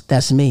horse,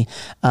 that's me.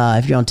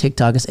 If you're on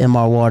TikTok, it's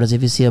MR Waters.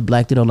 If you see a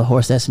black dude on a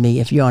horse, that's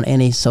me. If you're on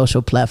any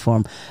social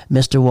platform,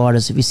 Mr.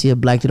 Waters. If you see a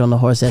black dude on a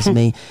horse, that's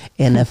me.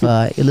 And if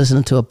you're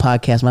listening to a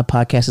podcast, my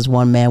podcast is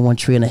One Man, One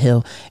Tree in a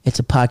Hill. It's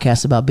a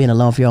podcast about being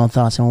alone for your own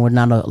thoughts. And when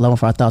we're not alone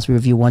for our thoughts, we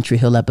review One Tree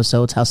Hill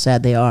episodes, how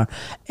sad they are.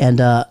 And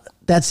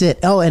that's it.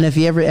 Oh, and if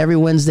you every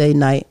Wednesday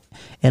night,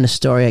 in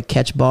Astoria at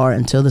Catch Bar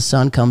until the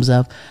sun comes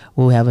up.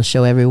 We'll have a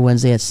show every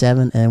Wednesday at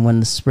 7, and when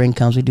the spring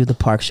comes, we do the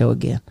park show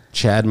again.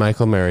 Chad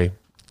Michael Murray,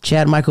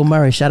 Chad Michael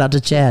Murray. Shout out to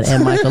Chad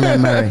and Michael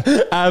and Murray.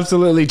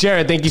 Absolutely.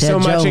 Jared, thank you Ted so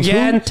much Jones.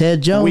 again. Who?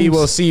 Ted Jones. We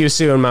will see you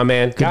soon, my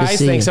man. to Guys,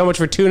 see thanks you. so much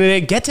for tuning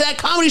in. Get to that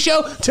comedy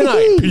show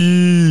tonight.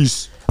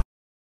 Peace.